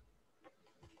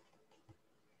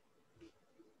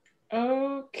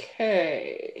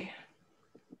 Okay.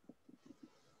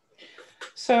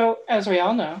 So, as we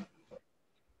all know,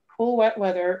 cool, wet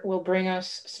weather will bring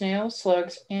us snails,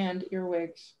 slugs, and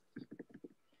earwigs.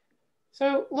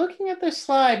 So, looking at this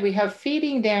slide, we have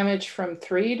feeding damage from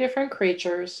 3 different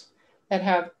creatures that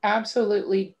have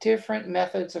absolutely different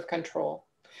methods of control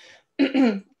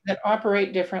that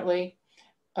operate differently.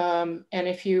 And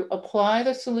if you apply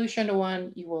the solution to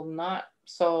one, you will not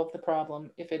solve the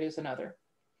problem if it is another.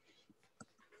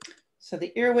 So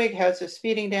the earwig has this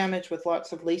feeding damage with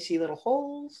lots of lacy little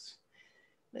holes.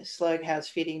 The slug has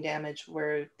feeding damage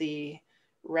where the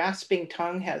rasping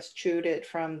tongue has chewed it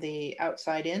from the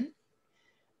outside in.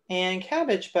 And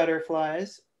cabbage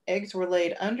butterflies, eggs were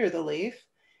laid under the leaf,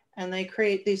 and they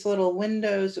create these little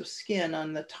windows of skin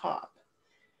on the top.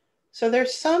 So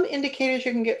there's some indicators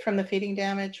you can get from the feeding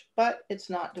damage, but it's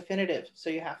not definitive, so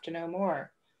you have to know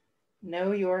more.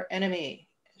 Know your enemy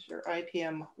is your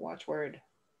IPM watchword.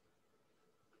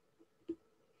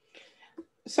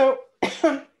 So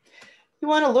you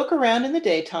want to look around in the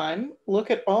daytime,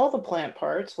 look at all the plant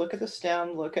parts, look at the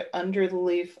stem, look at under the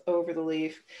leaf, over the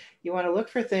leaf. You want to look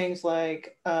for things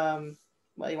like, well,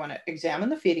 you want to examine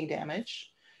the feeding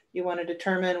damage. You want to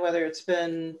determine whether it's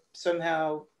been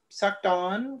somehow sucked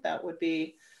on, that would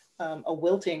be a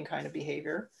wilting kind of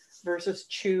behavior, versus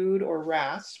chewed or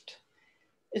rasped.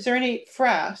 Is there any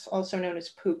frass, also known as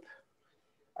poop?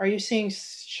 Are you seeing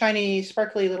shiny,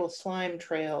 sparkly little slime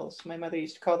trails? My mother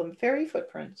used to call them fairy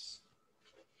footprints.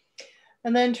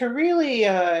 And then to really,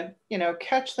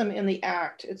 catch them in the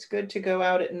act, it's good to go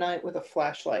out at night with a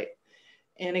flashlight.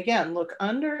 And again, look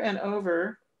under and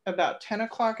over. About 10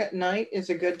 o'clock at night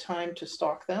is a good time to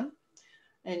stalk them.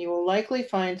 And you will likely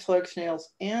find slug snails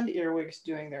and earwigs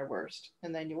doing their worst.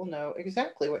 And then you will know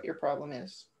exactly what your problem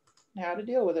is and how to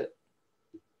deal with it.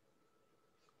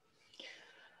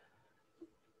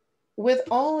 With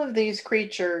all of these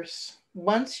creatures,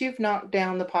 once you've knocked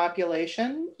down the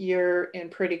population, you're in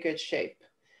pretty good shape.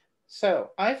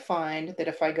 So I find that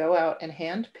if I go out and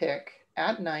hand pick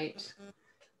at night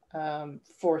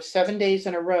for 7 days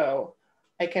in a row,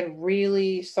 I can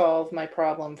really solve my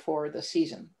problem for the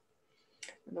season.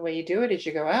 And the way you do it is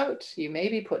you go out, you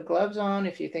maybe put gloves on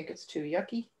if you think it's too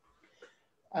yucky.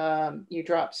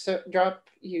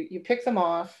 You pick them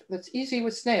off. That's easy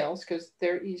with snails because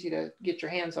they're easy to get your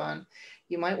hands on.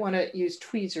 You might want to use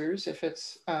tweezers if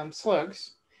it's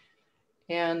slugs,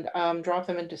 and drop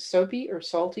them into soapy or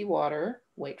salty water,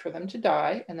 wait for them to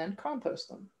die, and then compost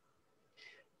them.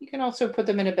 You can also put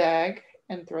them in a bag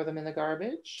and throw them in the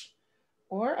garbage,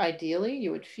 or ideally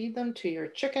you would feed them to your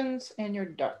chickens and your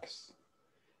ducks.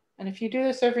 And if you do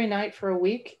this every night for a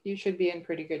week, you should be in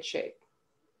pretty good shape.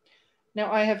 Now,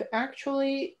 I have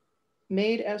actually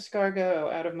made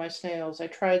escargot out of my snails. I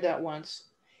tried that once.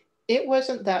 It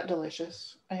wasn't that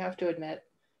delicious, I have to admit,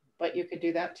 but you could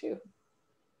do that too.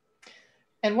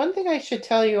 And one thing I should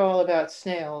tell you all about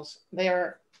snails, they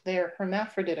are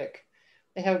hermaphroditic.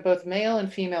 They have both male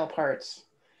and female parts.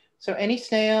 So any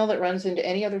snail that runs into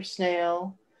any other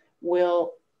snail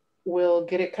will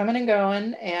get it coming and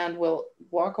going and will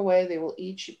walk away. They will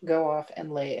each go off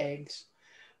and lay eggs.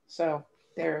 So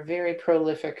they're a very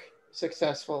prolific,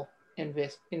 successful,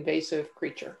 invasive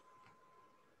creature.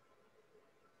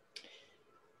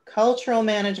 Cultural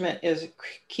management is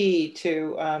key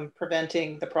to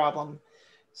preventing the problem.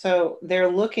 So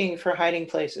they're looking for hiding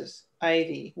places,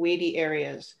 ivy, weedy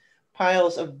areas,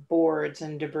 piles of boards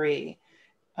and debris,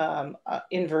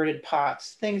 inverted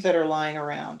pots, things that are lying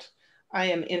around. I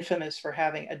am infamous for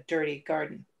having a dirty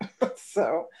garden.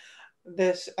 So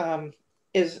this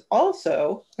is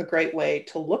also a great way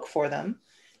to look for them.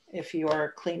 If you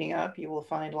are cleaning up, you will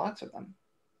find lots of them.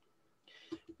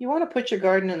 You want to put your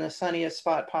garden in the sunniest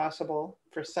spot possible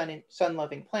for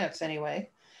sun-loving plants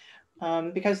anyway,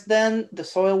 because then the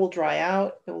soil will dry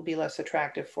out. It will be less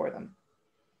attractive for them.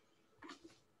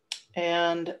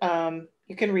 And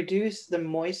you can reduce the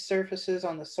moist surfaces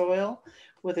on the soil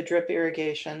with a drip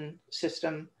irrigation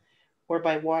system, or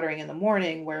by watering in the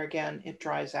morning, where again, it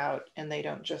dries out and they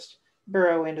don't just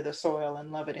burrow into the soil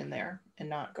and love it in there and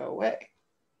not go away.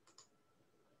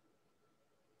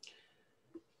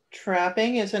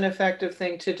 Trapping is an effective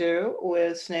thing to do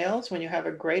with snails when you have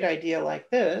a great idea like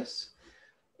this.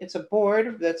 It's a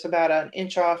board that's about an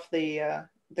inch off the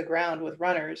ground with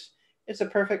runners. It's a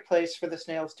perfect place for the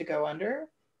snails to go under.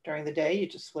 During the day, you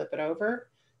just flip it over,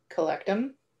 collect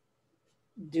them,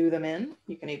 do them in.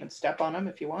 You can even step on them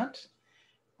if you want.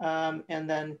 And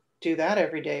then do that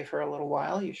every day for a little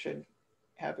while. You should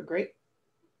have a great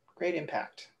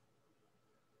impact.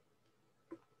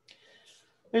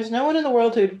 There's no one in the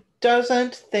world who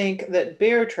doesn't think that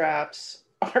bear traps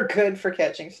are good for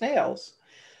catching snails.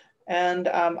 And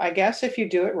I guess if you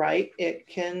do it right, it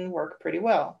can work pretty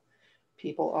well.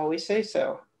 People always say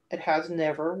so. It has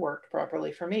never worked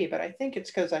properly for me, but I think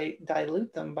it's because I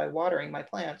dilute them by watering my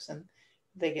plants and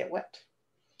they get wet.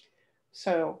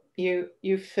 So you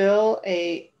fill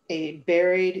a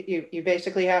buried, you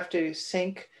basically have to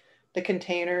sink the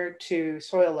container to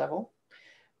soil level,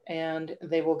 and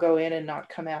they will go in and not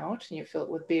come out. And you fill it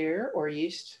with beer or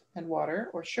yeast and water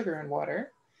or sugar and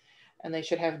water. And they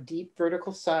should have deep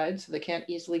vertical sides so they can't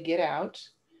easily get out.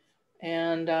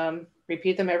 And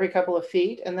repeat them every couple of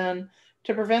feet. And then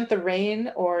to prevent the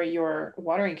rain or your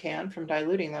watering can from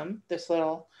diluting them, this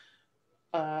little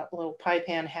pie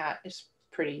pan hat is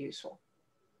pretty useful.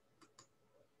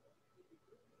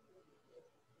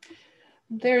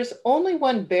 There's only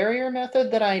one barrier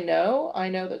method that I know. I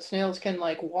know that snails can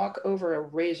like walk over a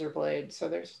razor blade. So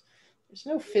there's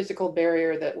no physical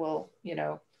barrier that will, you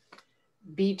know,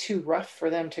 be too rough for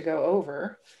them to go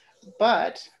over.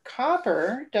 But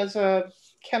copper does a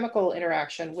chemical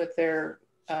interaction with their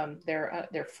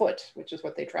foot, which is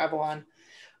what they travel on.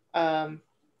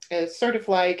 It's sort of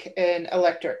like an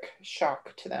electric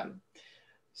shock to them.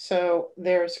 So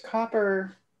there's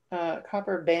copper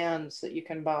bands that you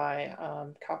can buy,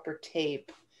 copper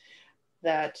tape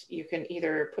that you can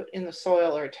either put in the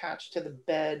soil or attach to the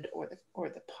bed or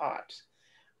the pot.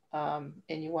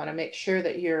 And you want to make sure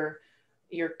that you're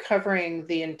covering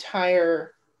the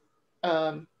entire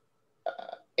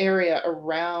area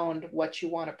around what you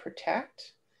want to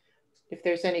protect. If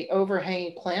there's any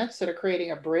overhanging plants that are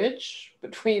creating a bridge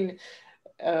between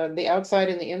the outside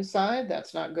and the inside,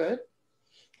 that's not good.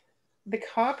 The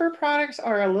copper products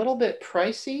are a little bit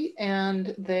pricey,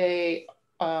 and they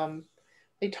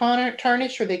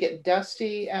tarnish or they get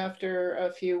dusty after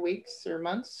a few weeks or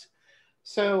months.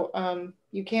 So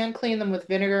you can clean them with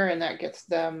vinegar, and that gets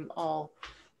them all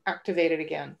activated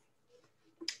again.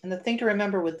 And the thing to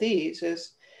remember with these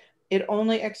is it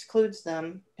only excludes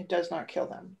them. It does not kill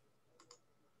them.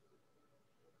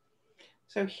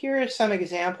 So here are some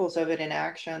examples of it in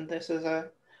action. This is a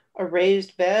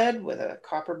raised bed with a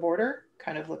copper border.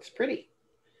 Kind of looks pretty.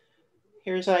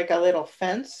 Here's like a little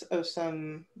fence of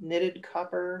some knitted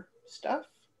copper stuff,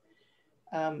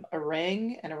 a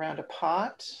ring, and around a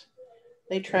pot.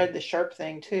 They tried the sharp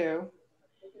thing too.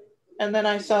 And then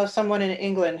I saw someone in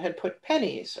England had put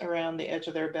pennies around the edge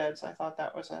of their beds. I thought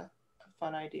that was a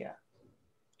fun idea.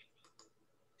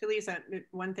 Delise,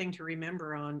 one thing to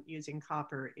remember on using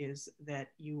copper is that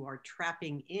you are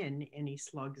trapping in any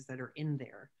slugs that are in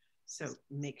there. So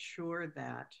make sure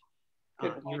that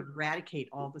you eradicate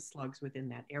all the slugs within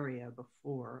that area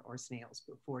before, or snails,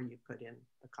 before you put in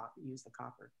the use the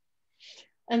copper.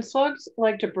 And slugs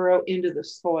like to burrow into the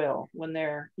soil when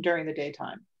they're during the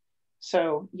daytime.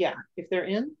 So yeah, if they're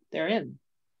in, they're in.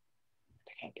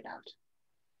 They can't get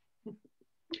out.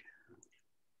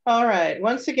 All right,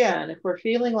 once again, if we're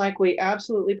feeling like we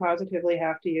absolutely positively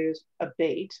have to use a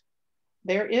bait,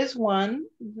 there is one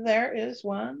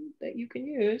that you can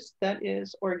use that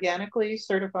is organically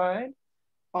certified,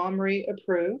 OMRI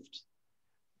approved,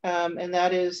 and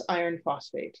that is iron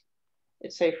phosphate.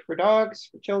 It's safe for dogs,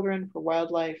 for children, for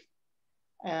wildlife.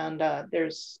 And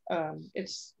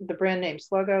it's the brand name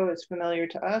Sluggo is familiar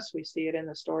to us. We see it in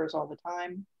the stores all the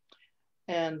time.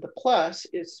 And the plus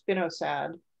is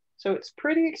spinosad. So it's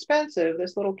pretty expensive.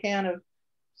 This little can of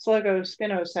Sluggo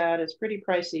spinosad is pretty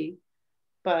pricey,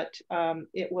 but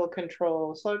it will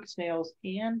control slugs, snails,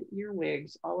 and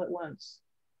earwigs all at once.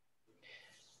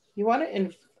 You want to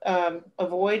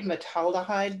avoid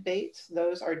metaldehyde baits.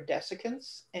 Those are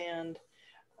desiccants, and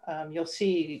you'll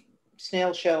see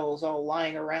snail shells all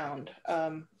lying around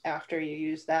after you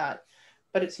use that.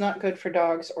 but it's not good for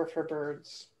dogs or for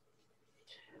birds.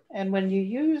 And when you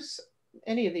use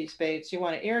any of these baits, you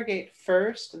want to irrigate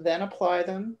first, then apply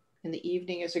them. In the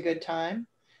evening is a good time.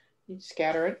 You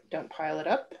scatter it, don't pile it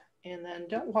up, and then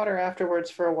don't water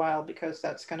afterwards for a while because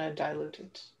that's going to dilute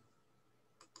it.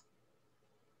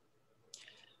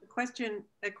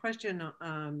 A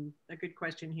good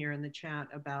question here in the chat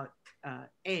about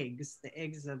eggs, the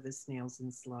eggs of the snails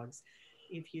and slugs.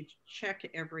 If you check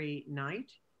every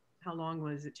night, how long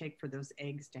does it take for those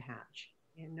eggs to hatch?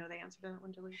 You know the answer to that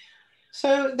one, Delise?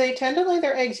 So they tend to lay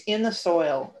their eggs in the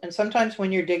soil, and sometimes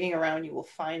when you're digging around, you will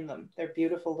find them. They're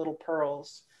beautiful little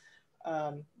pearls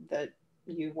that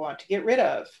you want to get rid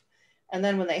of. And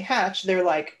then when they hatch, they're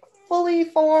like fully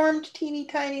formed, teeny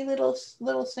tiny little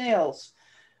snails.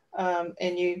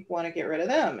 And you want to get rid of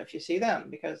them if you see them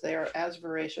because they are as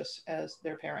voracious as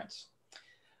their parents.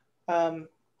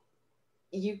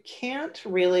 You can't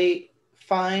really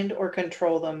find or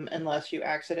control them unless you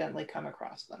accidentally come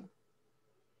across them.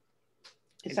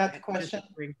 Is that the question?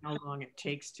 How long it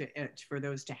takes for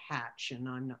those to hatch? And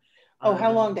I'm not. Oh,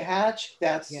 how long to hatch?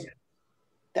 That's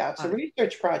a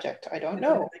research project. I don't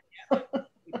know.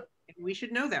 We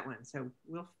should know that one, so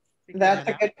we'll figure That's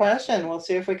that a good question. We'll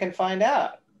see if we can find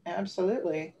out.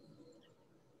 Absolutely.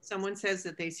 Someone says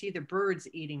that they see the birds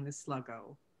eating the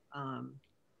sluggo.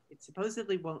 It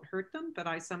supposedly won't hurt them, but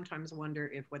I sometimes wonder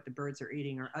if what the birds are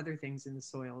eating are other things in the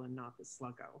soil and not the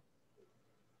sluggo.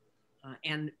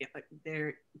 And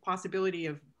their possibility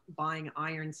of buying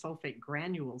iron sulfate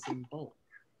granules in bulk.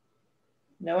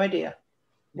 No idea.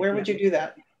 Where would you do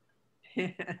that?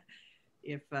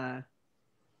 If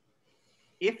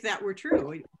that were true, it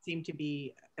would seem to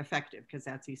be effective because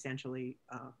that's essentially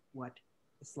what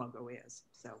the sluggo is.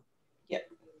 So, yep.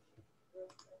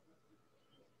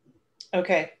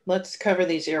 Okay, let's cover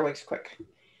these earwigs quick.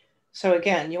 So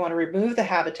again, you want to remove the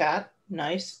habitat,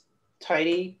 nice,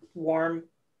 tidy, warm,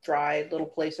 dry little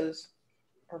places,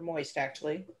 or moist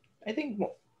actually. I think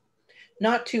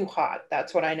not too hot.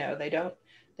 That's what I know. They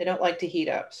don't like to heat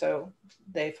up, so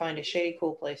they find a shady,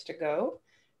 cool place to go.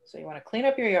 So you want to clean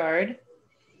up your yard.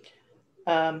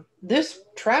 This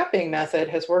trapping method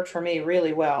has worked for me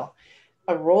really well.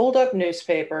 A rolled up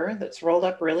newspaper that's rolled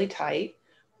up really tight,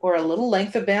 or a little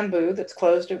length of bamboo that's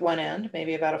closed at one end,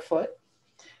 maybe about a foot.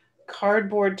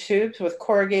 Cardboard tubes with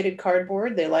corrugated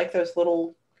cardboard. They like those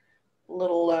little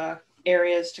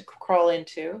areas to crawl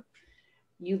into.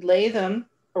 You lay them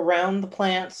around the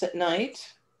plants at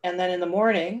night, and then in the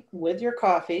morning with your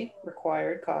coffee,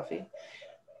 required coffee,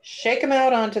 shake them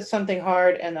out onto something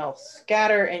hard and they'll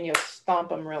scatter and you'll stomp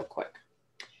them real quick.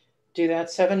 Do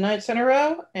that 7 nights in a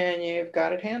row and you've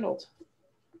got it handled.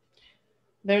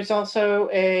 There's also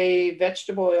a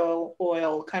vegetable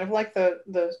oil, kind of like the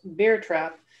beer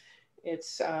trap.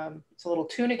 It's a little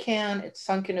tuna can, it's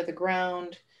sunk into the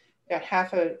ground, got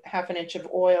half an inch of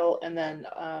oil, and then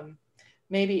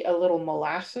maybe a little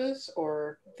molasses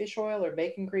or fish oil or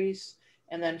bacon grease,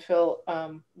 and then fill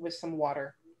with some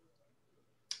water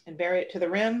and bury it to the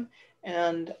rim.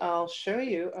 And I'll show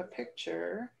you a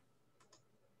picture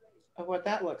of what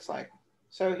that looks like.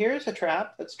 So here's a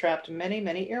trap that's trapped many,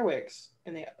 many earwigs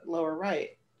in the lower right.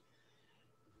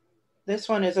 This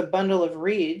one is a bundle of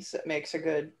reeds that makes a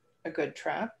good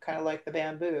trap, kind of like the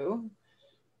bamboo.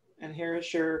 And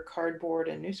here's your cardboard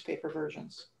and newspaper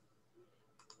versions.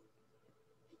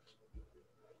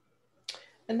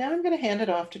 And now I'm going to hand it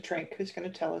off to Trink, who's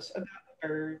going to tell us about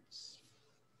birds.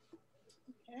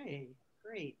 Okay,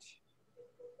 great.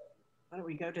 Why don't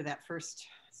we go to that first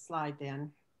slide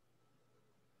then?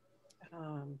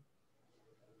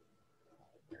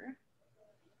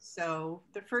 So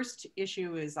the first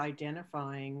issue is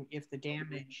identifying if the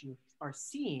damage you are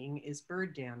seeing is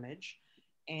bird damage.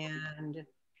 And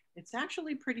it's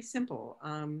actually pretty simple.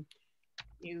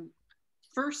 You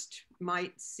first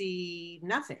might see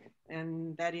nothing.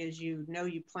 And that is, you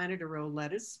planted a row of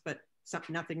lettuce, but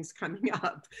nothing's coming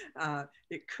up.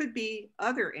 It could be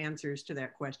other answers to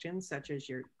that question, such as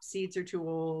your seeds are too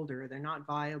old or they're not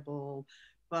viable.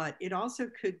 But it also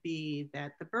could be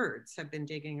that the birds have been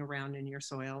digging around in your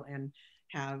soil and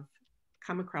have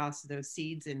come across those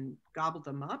seeds and gobbled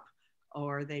them up,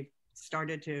 or they've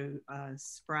started to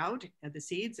sprout at the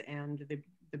seeds and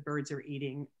the birds are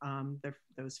eating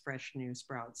those fresh new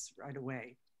sprouts right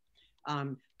away.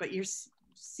 But your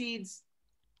seeds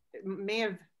may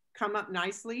have come up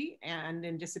nicely and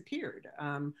then disappeared.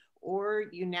 Or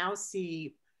you now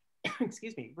see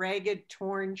excuse me, ragged,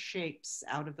 torn shapes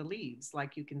out of the leaves,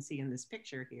 like you can see in this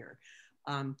picture here.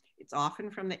 It's often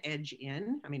from the edge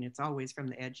in. I mean, it's always from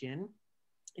the edge in.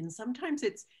 And sometimes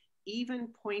it's even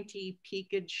pointy,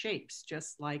 peaked shapes,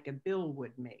 just like a bill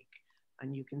would make.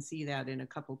 And you can see that in a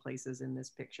couple places in this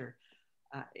picture.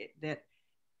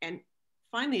 And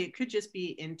finally, it could just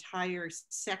be entire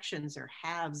sections or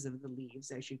halves of the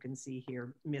leaves, as you can see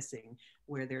here, missing,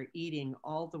 where they're eating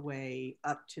all the way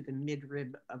up to the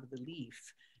midrib of the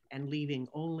leaf and leaving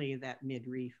only that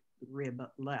midrib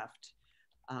left.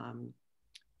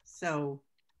 So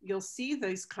you'll see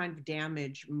those kind of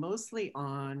damage mostly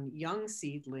on young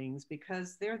seedlings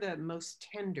because they're the most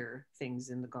tender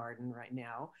things in the garden right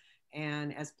now.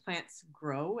 And as plants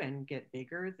grow and get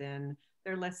bigger, then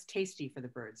they're less tasty for the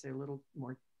birds. They're a little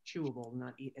more chewable,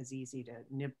 not as easy to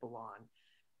nibble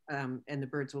on. And the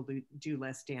birds will do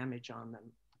less damage on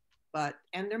them.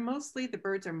 And the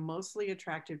birds are mostly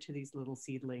attractive to these little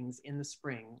seedlings in the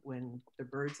spring when the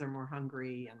birds are more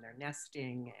hungry and they're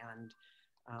nesting and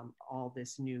all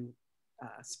this new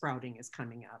sprouting is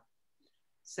coming up.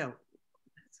 So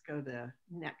let's go to the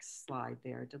next slide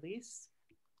there, Delise.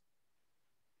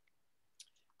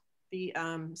 The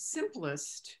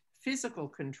simplest physical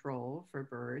control for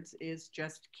birds is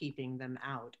just keeping them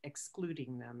out,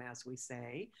 excluding them, as we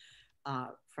say,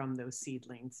 from those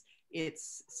seedlings.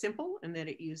 It's simple in that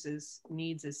it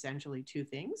needs essentially two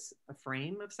things, a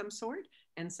frame of some sort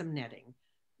and some netting.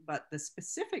 But the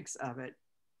specifics of it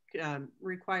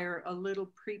require a little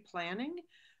pre-planning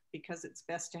because it's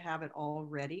best to have it all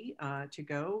ready to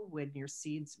go when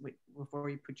before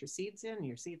you put your seeds in,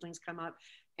 your seedlings come up.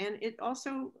 And it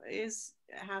also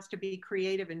has to be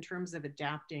creative in terms of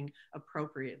adapting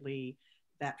appropriately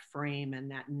that frame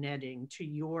and that netting to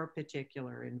your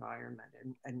particular environment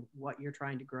and what you're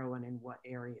trying to grow in what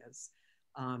areas.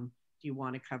 Do you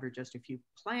want to cover just a few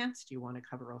plants? Do you want to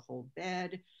cover a whole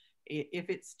bed? If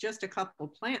it's just a couple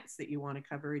plants that you want to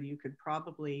cover, you could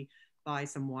probably buy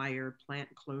some wire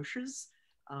plant cloches,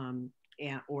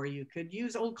 or you could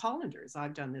use old colanders.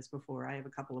 I've done this before. I have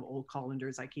a couple of old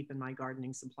colanders I keep in my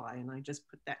gardening supply, and I just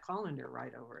put that colander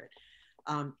right over it.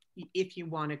 If you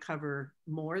want to cover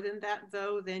more than that,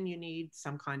 though, then you need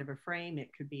some kind of a frame.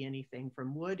 It could be anything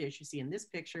from wood, as you see in this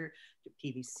picture, to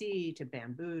PVC, to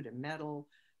bamboo, to metal.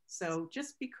 So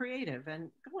just be creative and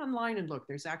go online and look.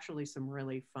 There's actually some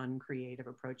really fun, creative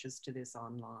approaches to this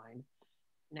online.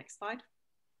 Next slide.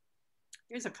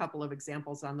 Here's a couple of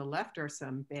examples. On the left are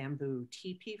some bamboo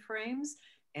teepee frames,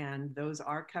 and those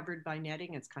are covered by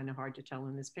netting. It's kind of hard to tell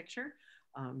in this picture,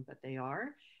 but they are.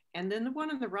 And then the one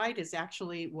on the right is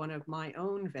actually one of my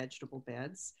own vegetable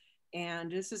beds. And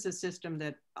this is a system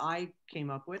that I came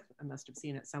up with. I must have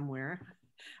seen it somewhere.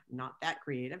 I'm not that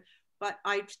creative. But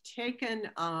I've taken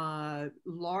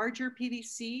larger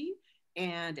PVC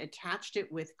and attached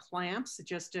it with clamps,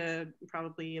 just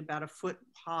probably about a foot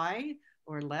high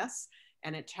or less,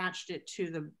 and attached it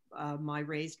to my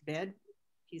raised bed,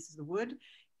 pieces of wood.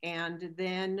 And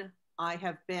then I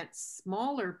have bent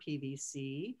smaller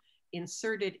PVC,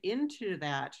 inserted into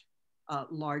that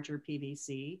larger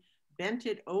PVC, bent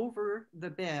it over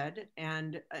the bed,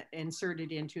 and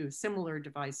inserted into similar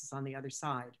devices on the other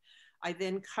side. I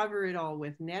then cover it all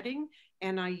with netting,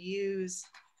 and I use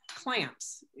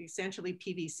clamps, essentially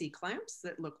PVC clamps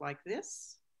that look like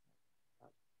this,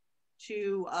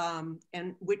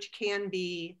 and which can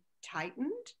be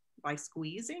tightened by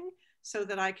squeezing so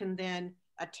that I can then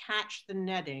attach the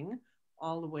netting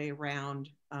all the way around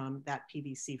that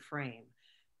PVC frame.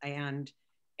 And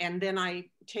then I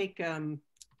take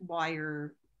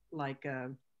wire, like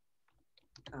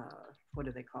what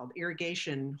are they called?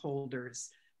 Irrigation holders,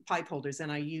 pipe holders,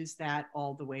 and I use that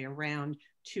all the way around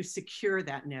to secure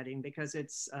that netting because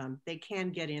they can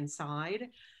get inside,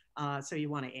 so you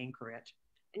want to anchor it.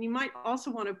 And you might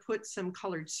also want to put some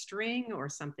colored string or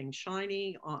something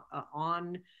shiny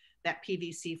on that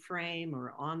PVC frame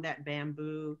or on that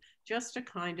bamboo, just to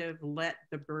kind of let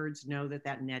the birds know that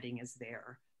that netting is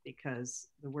there, because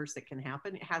the worst that can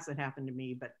happen, it hasn't happened to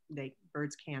me, but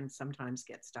birds can sometimes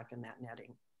get stuck in that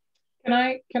netting.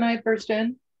 Can I burst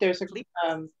in? There's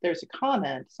a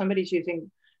comment. Somebody's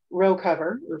using row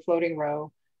cover or floating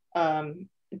row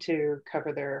to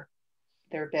cover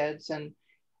their beds, and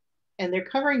they're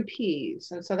covering peas.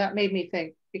 And so that made me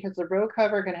think, because the row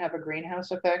cover can have a greenhouse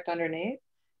effect underneath,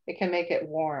 it can make it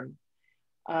warm.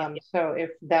 So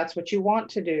if that's what you want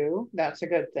to do, that's a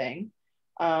good thing.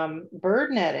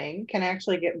 Bird netting can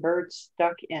actually get birds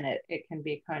stuck in it. It can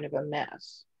be kind of a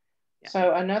mess. Yeah.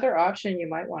 So another option you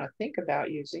might want to think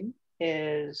about using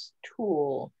is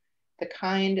tulle, the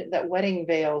kind that wedding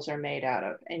veils are made out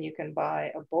of, and you can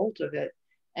buy a bolt of it,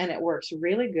 and it works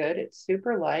really good. It's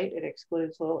super light. It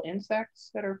excludes little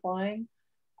insects that are flying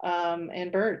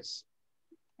and birds.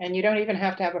 And you don't even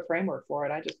have to have a framework for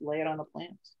it. I just lay it on the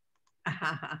plants.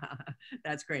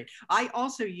 That's great. I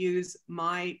also use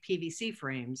my PVC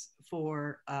frames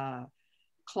for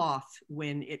cloth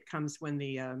when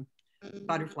the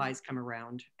butterflies come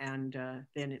around, and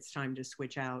then it's time to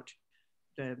switch out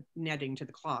the netting to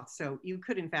the cloth. So you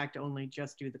could in fact only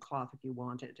just do the cloth if you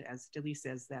wanted. As Delise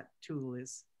says, that tool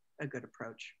is a good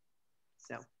approach.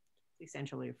 So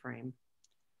essentially a frame.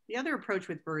 The other approach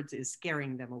with birds is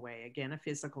scaring them away. Again, a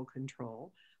physical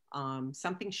control.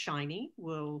 Something shiny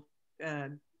will,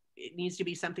 it needs to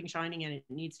be something shining, and it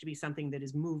needs to be something that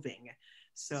is moving.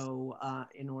 So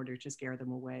in order to scare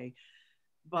them away.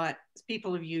 But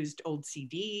people have used old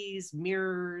CDs,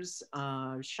 mirrors,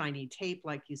 shiny tape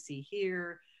like you see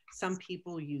here. Some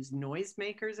people use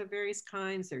noisemakers of various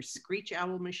kinds. There's screech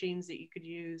owl machines that you could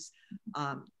use.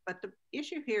 But the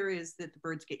issue here is that the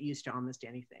birds get used to almost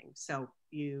anything. So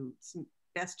it's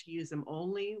best to use them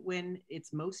only when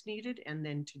it's most needed, and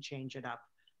then to change it up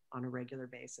on a regular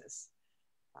basis.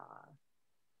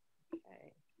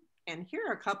 Okay. And here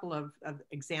are a couple of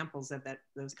examples of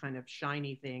those kind of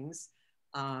shiny things.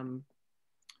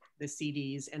 The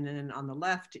CDs, and then on the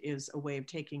left is a way of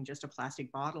taking just a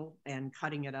plastic bottle and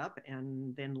cutting it up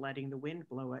and then letting the wind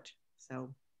blow it.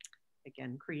 So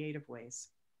again, creative ways.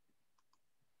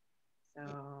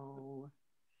 So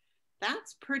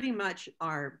that's pretty much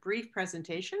our brief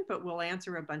presentation, but we'll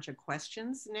answer a bunch of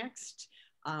questions next.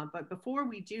 But before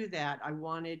we do that, I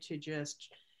wanted to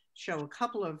just show a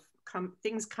couple of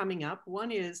things coming up.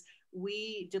 One is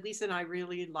Delise and I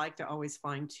really like to always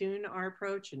fine tune our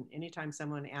approach. And anytime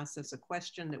someone asks us a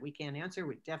question that we can't answer,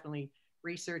 we definitely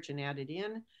research and add it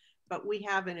in. But we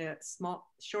have a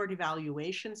short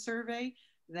evaluation survey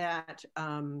that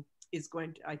is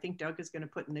going to, I think Doug is going to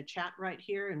put in the chat right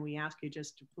here. And we ask you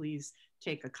just to please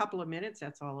take a couple of minutes.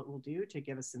 That's all it will do, to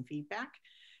give us some feedback.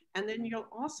 And then you're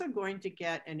also going to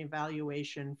get an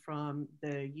evaluation from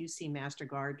the UC Master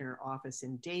Gardener office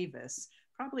in Davis,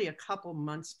 probably a couple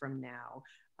months from now.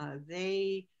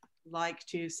 They like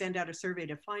to send out a survey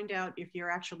to find out if you're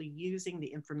actually using the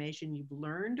information you've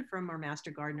learned from our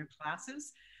Master Gardener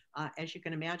classes. As you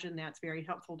can imagine, that's very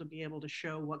helpful to be able to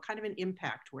show what kind of an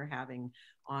impact we're having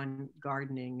on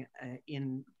gardening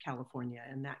in California,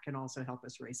 and that can also help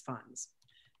us raise funds.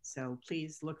 So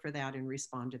please look for that and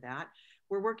respond to that.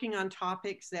 We're working on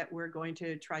topics that we're going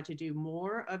to try to do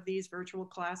more of these virtual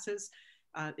classes.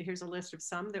 Here's a list of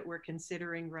some that we're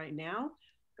considering right now: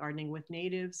 gardening with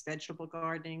natives, vegetable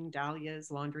gardening,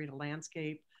 dahlias, laundry to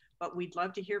landscape. But we'd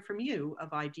love to hear from you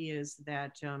of ideas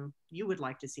that you would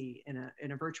like to see in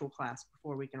a virtual class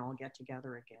before we can all get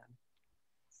together again.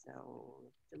 So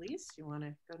Delise, you want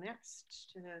to go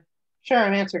next? Sure,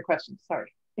 I'm answering questions,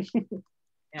 sorry.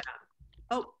 Yeah.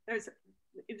 Oh, there's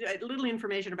a little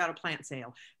information about a plant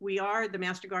sale. The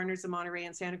Master Gardeners of Monterey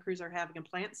and Santa Cruz are having a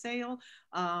plant sale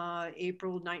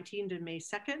April 19 to May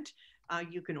 2nd.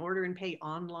 You can order and pay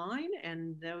online,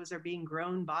 and those are being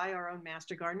grown by our own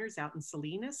Master Gardeners out in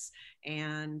Salinas.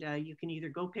 And you can either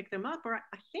go pick them up, or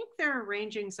I think they're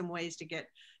arranging some ways to get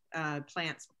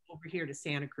plants over here to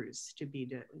Santa Cruz to be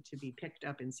picked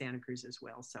up in Santa Cruz as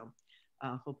well. So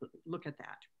look at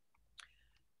that.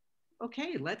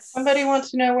 Okay, Somebody wants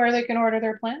to know where they can order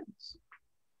their plants.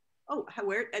 Oh,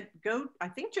 go, I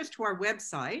think just to our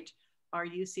website, our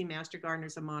UC Master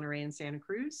Gardeners of Monterey and Santa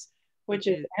Cruz. Which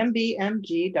is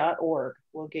mbmg.org.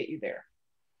 We'll get you there.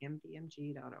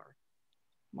 mbmg.org.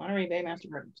 Monterey Bay Master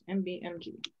Gardens,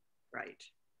 MBMG. Right.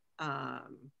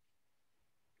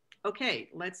 Okay,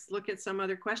 let's look at some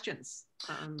other questions.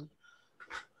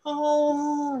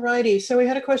 All righty, so we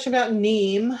had a question about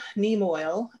neem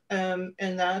oil, and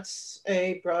that's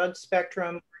a broad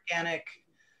spectrum organic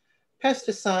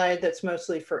pesticide that's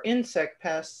mostly for insect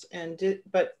pests,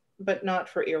 but not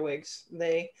for earwigs.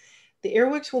 The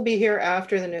earwigs will be here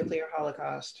after the nuclear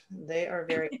holocaust. They are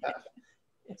very tough.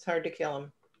 It's hard to kill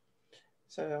them.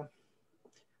 So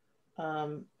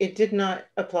it did not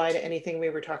apply to anything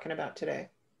we were talking about today.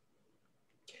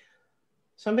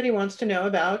 Somebody wants to know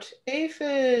about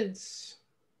aphids.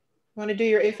 Want to do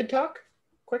your aphid talk?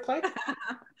 Quick like?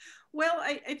 Well,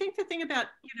 I think the thing about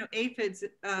aphids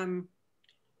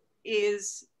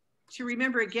is to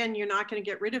remember, again, you're not going to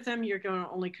get rid of them. You're going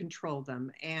to only control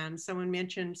them. And someone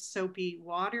mentioned soapy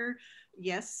water.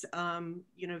 Yes,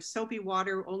 soapy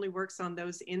water only works on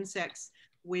those insects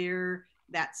where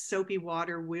that soapy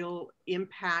water will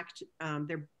impact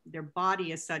their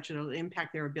body as such, it'll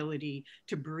impact their ability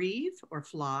to breathe or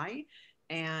fly.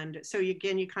 And so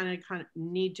again, you kind of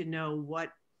need to know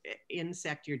what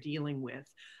insect you're dealing with.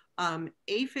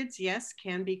 Aphids, yes,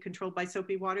 can be controlled by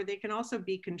soapy water. They can also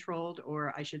be controlled,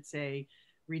 or I should say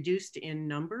reduced in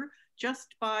number,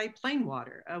 just by plain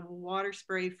water, a water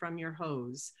spray from your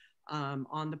hose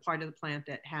on the part of the plant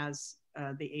that has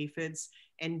the aphids,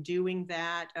 and doing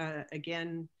that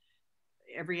again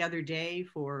every other day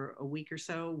for a week or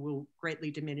so will greatly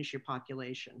diminish your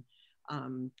population.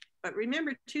 But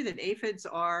remember too that aphids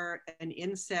are an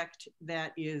insect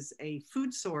that is a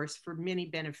food source for many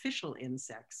beneficial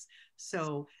insects.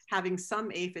 So having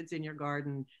some aphids in your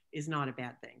garden is not a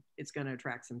bad thing. It's going to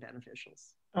attract some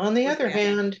beneficials. On the other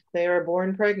hand, they are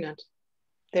born pregnant.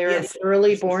 They are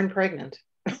early born pregnant.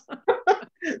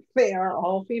 They are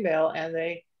all female, and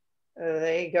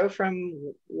they go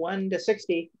from 1 to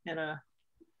 60 in a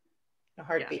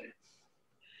heartbeat. Yeah.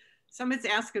 Someone's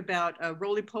asked about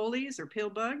roly-polies or pill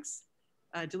bugs.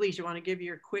 Delise, you want to give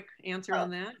your quick answer on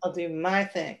that? I'll do my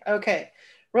thing. Okay,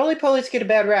 roly-polies get a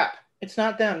bad rap. It's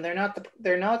not them. They're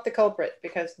not the culprit,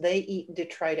 because they eat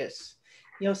detritus.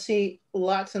 You'll see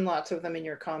lots and lots of them in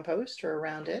your compost or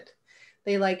around it.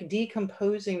 They like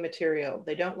decomposing material.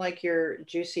 They don't like your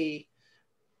juicy,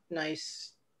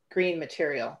 nice green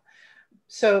material.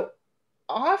 So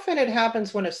often it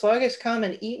happens when a slug has come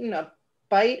and eaten a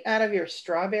bite out of your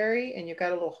strawberry, and you've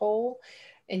got a little hole,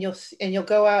 and you'll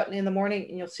go out in the morning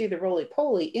and you'll see the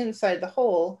roly-poly inside the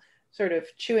hole, sort of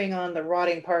chewing on the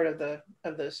rotting part of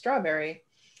the strawberry,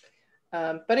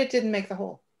 but it didn't make the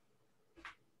hole.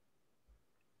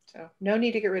 So no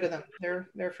need to get rid of them.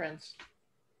 They're friends.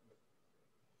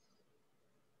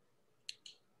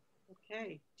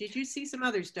 Okay. Did you see some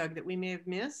others, Doug, that we may have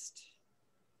missed?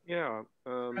 Yeah.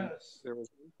 There was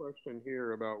one question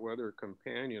here about whether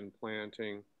companion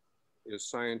planting is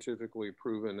scientifically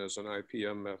proven as an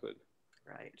IPM method.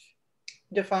 Right.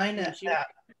 Define that.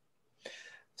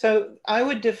 So I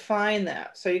would define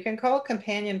that. So you can call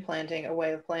companion planting a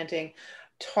way of planting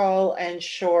tall and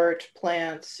short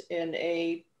plants in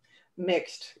a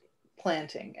mixed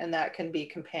planting, and that can be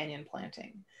companion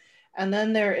planting. And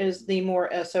then there is the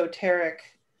more esoteric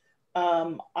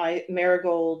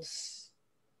marigolds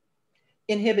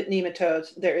inhibit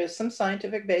nematodes. There is some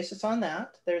scientific basis on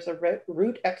that. There's a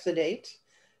root exudate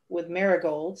with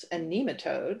marigolds and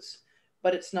nematodes,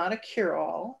 but it's not a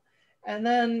cure-all. And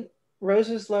then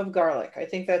roses love garlic. I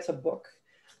think that's a book.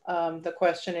 The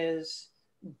question is,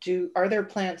 are there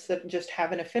plants that just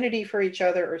have an affinity for each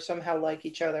other or somehow like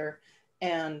each other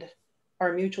and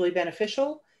are mutually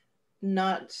beneficial?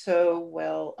 Not so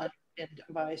well understood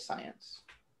by science.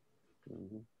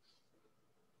 Mm-hmm.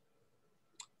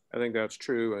 I think that's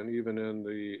true. And even in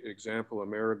the example of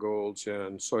marigolds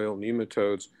and soil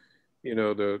nematodes, you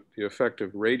know, the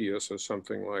effective radius of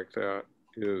something like that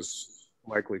is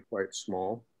likely quite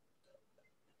small.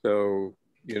 So,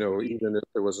 you know, even if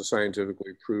there was a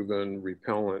scientifically proven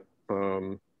repellent,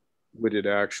 would it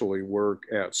actually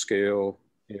work at scale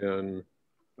in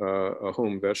a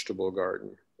home vegetable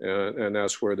garden? And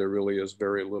that's where there really is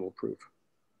very little proof.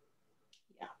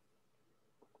 Yeah.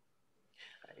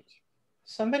 Right.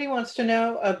 Somebody wants to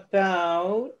know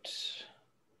about,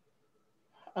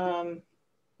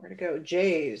 where to go,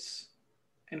 jays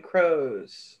and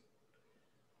crows.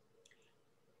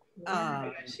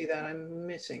 I see that, I'm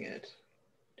missing it.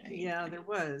 Dang. Yeah, there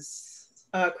was.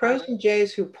 Crows and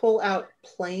jays who pull out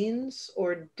planes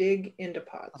or dig into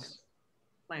pots.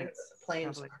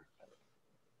 Planes.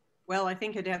 Well, I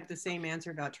think I'd have the same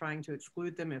answer about trying to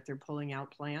exclude them if they're pulling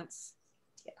out plants.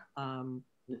 Yeah. And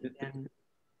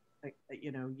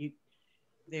you know,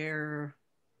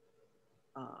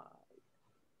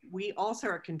 we also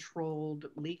are controlled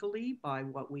legally by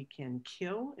what we can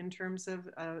kill in terms of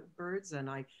birds, and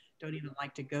I don't even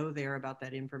like to go there about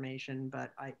that information,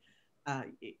 but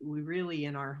we really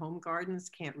in our home gardens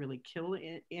can't really kill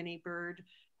any bird.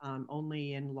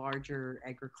 Only in larger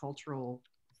agricultural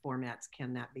formats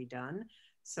can that be done.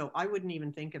 So I wouldn't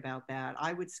even think about that.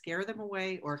 I would scare them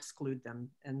away or exclude them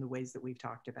in the ways that we've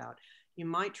talked about. You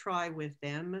might try with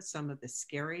them some of the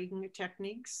scaring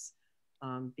techniques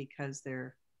because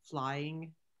they're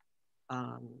flying.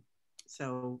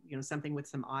 So, you know, something with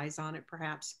some eyes on it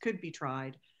perhaps could be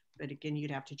tried, but again, you'd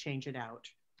have to change it out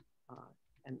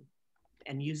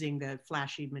and using the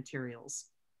flashy materials.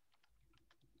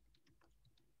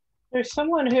 There's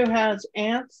someone who has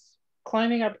ants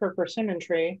climbing up her persimmon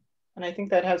tree, and I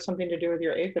think that has something to do with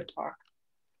your aphid talk.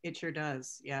 It sure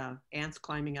does, yeah. Ants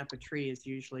climbing up a tree is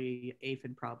usually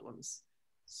aphid problems.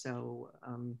 So.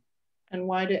 And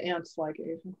why do ants like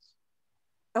aphids?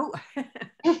 Oh,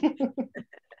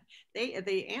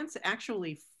 the ants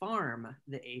actually farm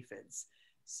the aphids.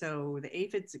 So the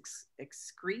aphids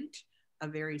excrete a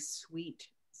very sweet,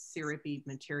 syrupy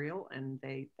material, and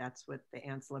that's what the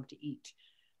ants love to eat.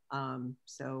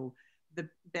 So the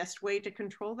best way to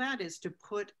control that is to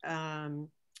put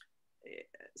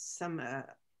some,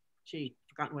 gee,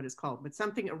 forgotten what it's called, but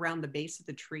something around the base of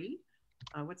the tree.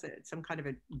 What's it? Some kind of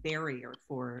a barrier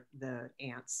for the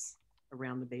ants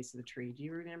around the base of the tree. Do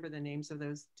you remember the names of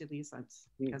those, Delise?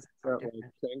 Because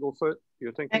Tanglefoot,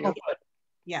 you're thinking of?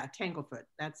 Yeah, Tanglefoot.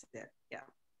 That's it. Yeah.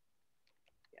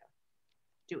 Yeah.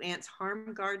 Do ants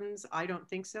harm gardens? I don't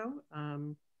think so.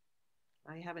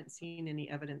 I haven't seen any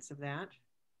evidence of that.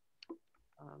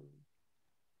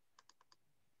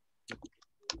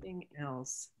 Anything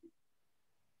else?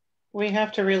 We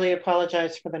have to really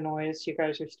apologize for the noise. You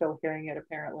guys are still hearing it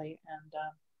apparently. And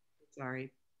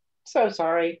sorry. So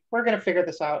sorry. We're going to figure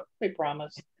this out. We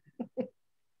promise.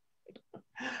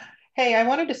 Hey, I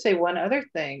wanted to say one other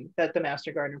thing that the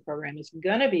Master Gardener program is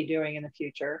going to be doing in the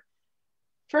future.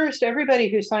 First, everybody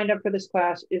who signed up for this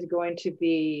class is going to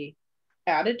be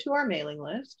added to our mailing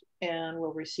list and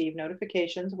will receive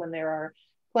notifications when there are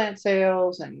plant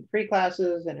sales and free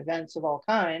classes and events of all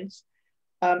kinds.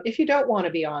 If you don't want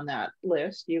to be on that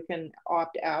list, you can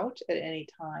opt out at any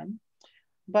time.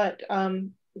 But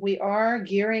we are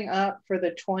gearing up for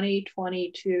the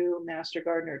 2022 Master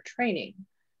Gardener training.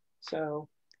 So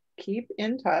keep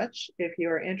in touch if you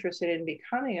are interested in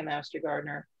becoming a Master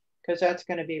Gardener, because that's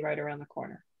going to be right around the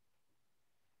corner.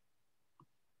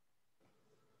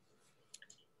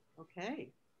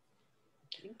 Okay.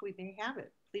 I think we may have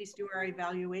it. Please do our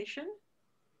evaluation.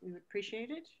 We would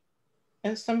appreciate it.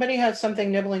 And somebody has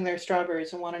something nibbling their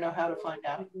strawberries and want to know how to find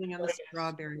out. Nibbling on the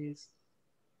strawberries.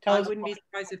 I wouldn't be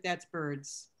surprised if that's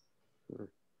birds.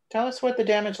 Tell us what the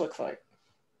damage looks like.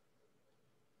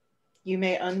 You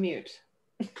may unmute.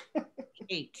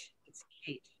 Kate. It's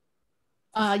Kate.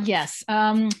 Yes.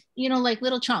 You know, like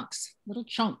little chunks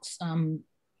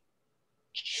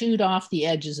chewed off the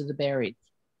edges of the berries,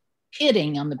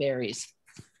 hitting on the berries.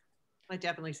 That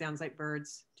definitely sounds like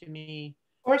birds to me.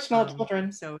 Or small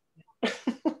children. So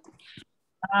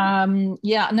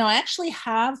yeah, no, I actually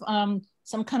have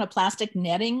some kind of plastic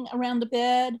netting around the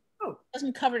bed. Oh. It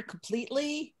doesn't cover it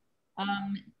completely.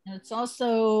 It's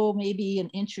also maybe an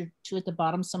inch or two at the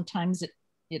bottom. Sometimes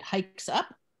it hikes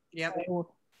up. Yep.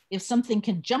 So if something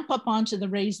can jump up onto the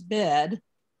raised bed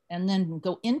and then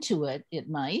go into it, it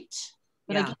might.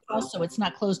 But I guess also it's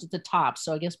not closed at the top.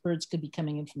 So I guess birds could be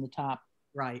coming in from the top.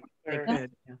 Right. Sure. They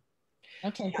could. Yeah.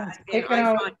 Okay.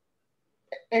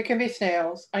 It can be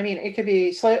snails. I mean, it could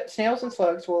be snails and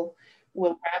slugs will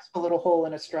rasp a little hole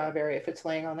in a strawberry if it's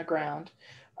laying on the ground.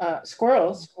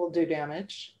 Squirrels will do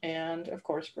damage, and of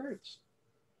course, birds.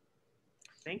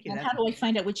 Thank you. And how do I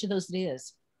find out which of those it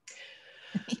is?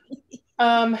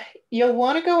 You'll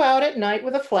want to go out at night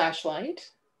with a flashlight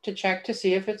to check to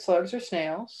see if it's slugs or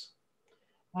snails.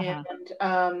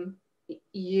 And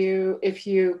if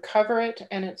you cover it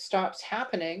and it stops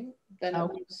happening, then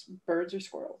it's birds or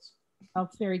squirrels. Oh,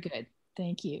 very good.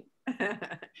 Thank you.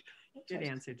 Good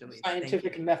answer, Delise.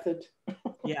 Scientific method.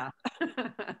 Yeah.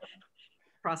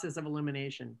 Process of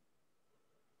elimination.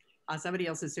 Somebody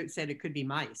else has said it could be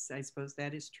mice. I suppose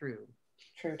that is true.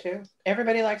 True too.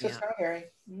 Everybody likes a strawberry.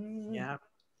 Yeah.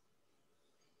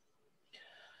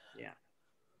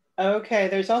 Okay,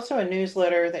 there's also a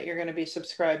newsletter that you're going to be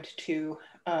subscribed to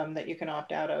that you can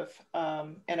opt out of,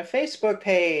 and a Facebook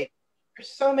page. There's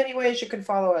so many ways you can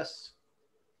follow us.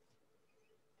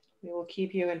 We will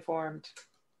keep you informed.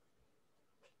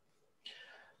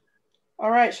 All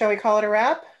right, shall we call it a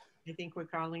wrap? I think we're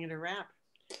calling it a wrap.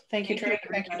 Thank you, Trink.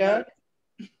 Thank you, Doug.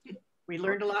 We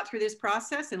learned a lot through this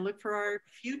process, and look for our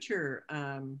future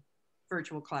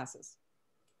virtual classes.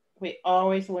 We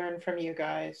always learn from you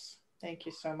guys. Thank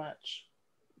you so much.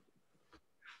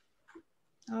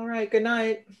 All right, good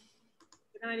night.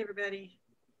 Good night, everybody.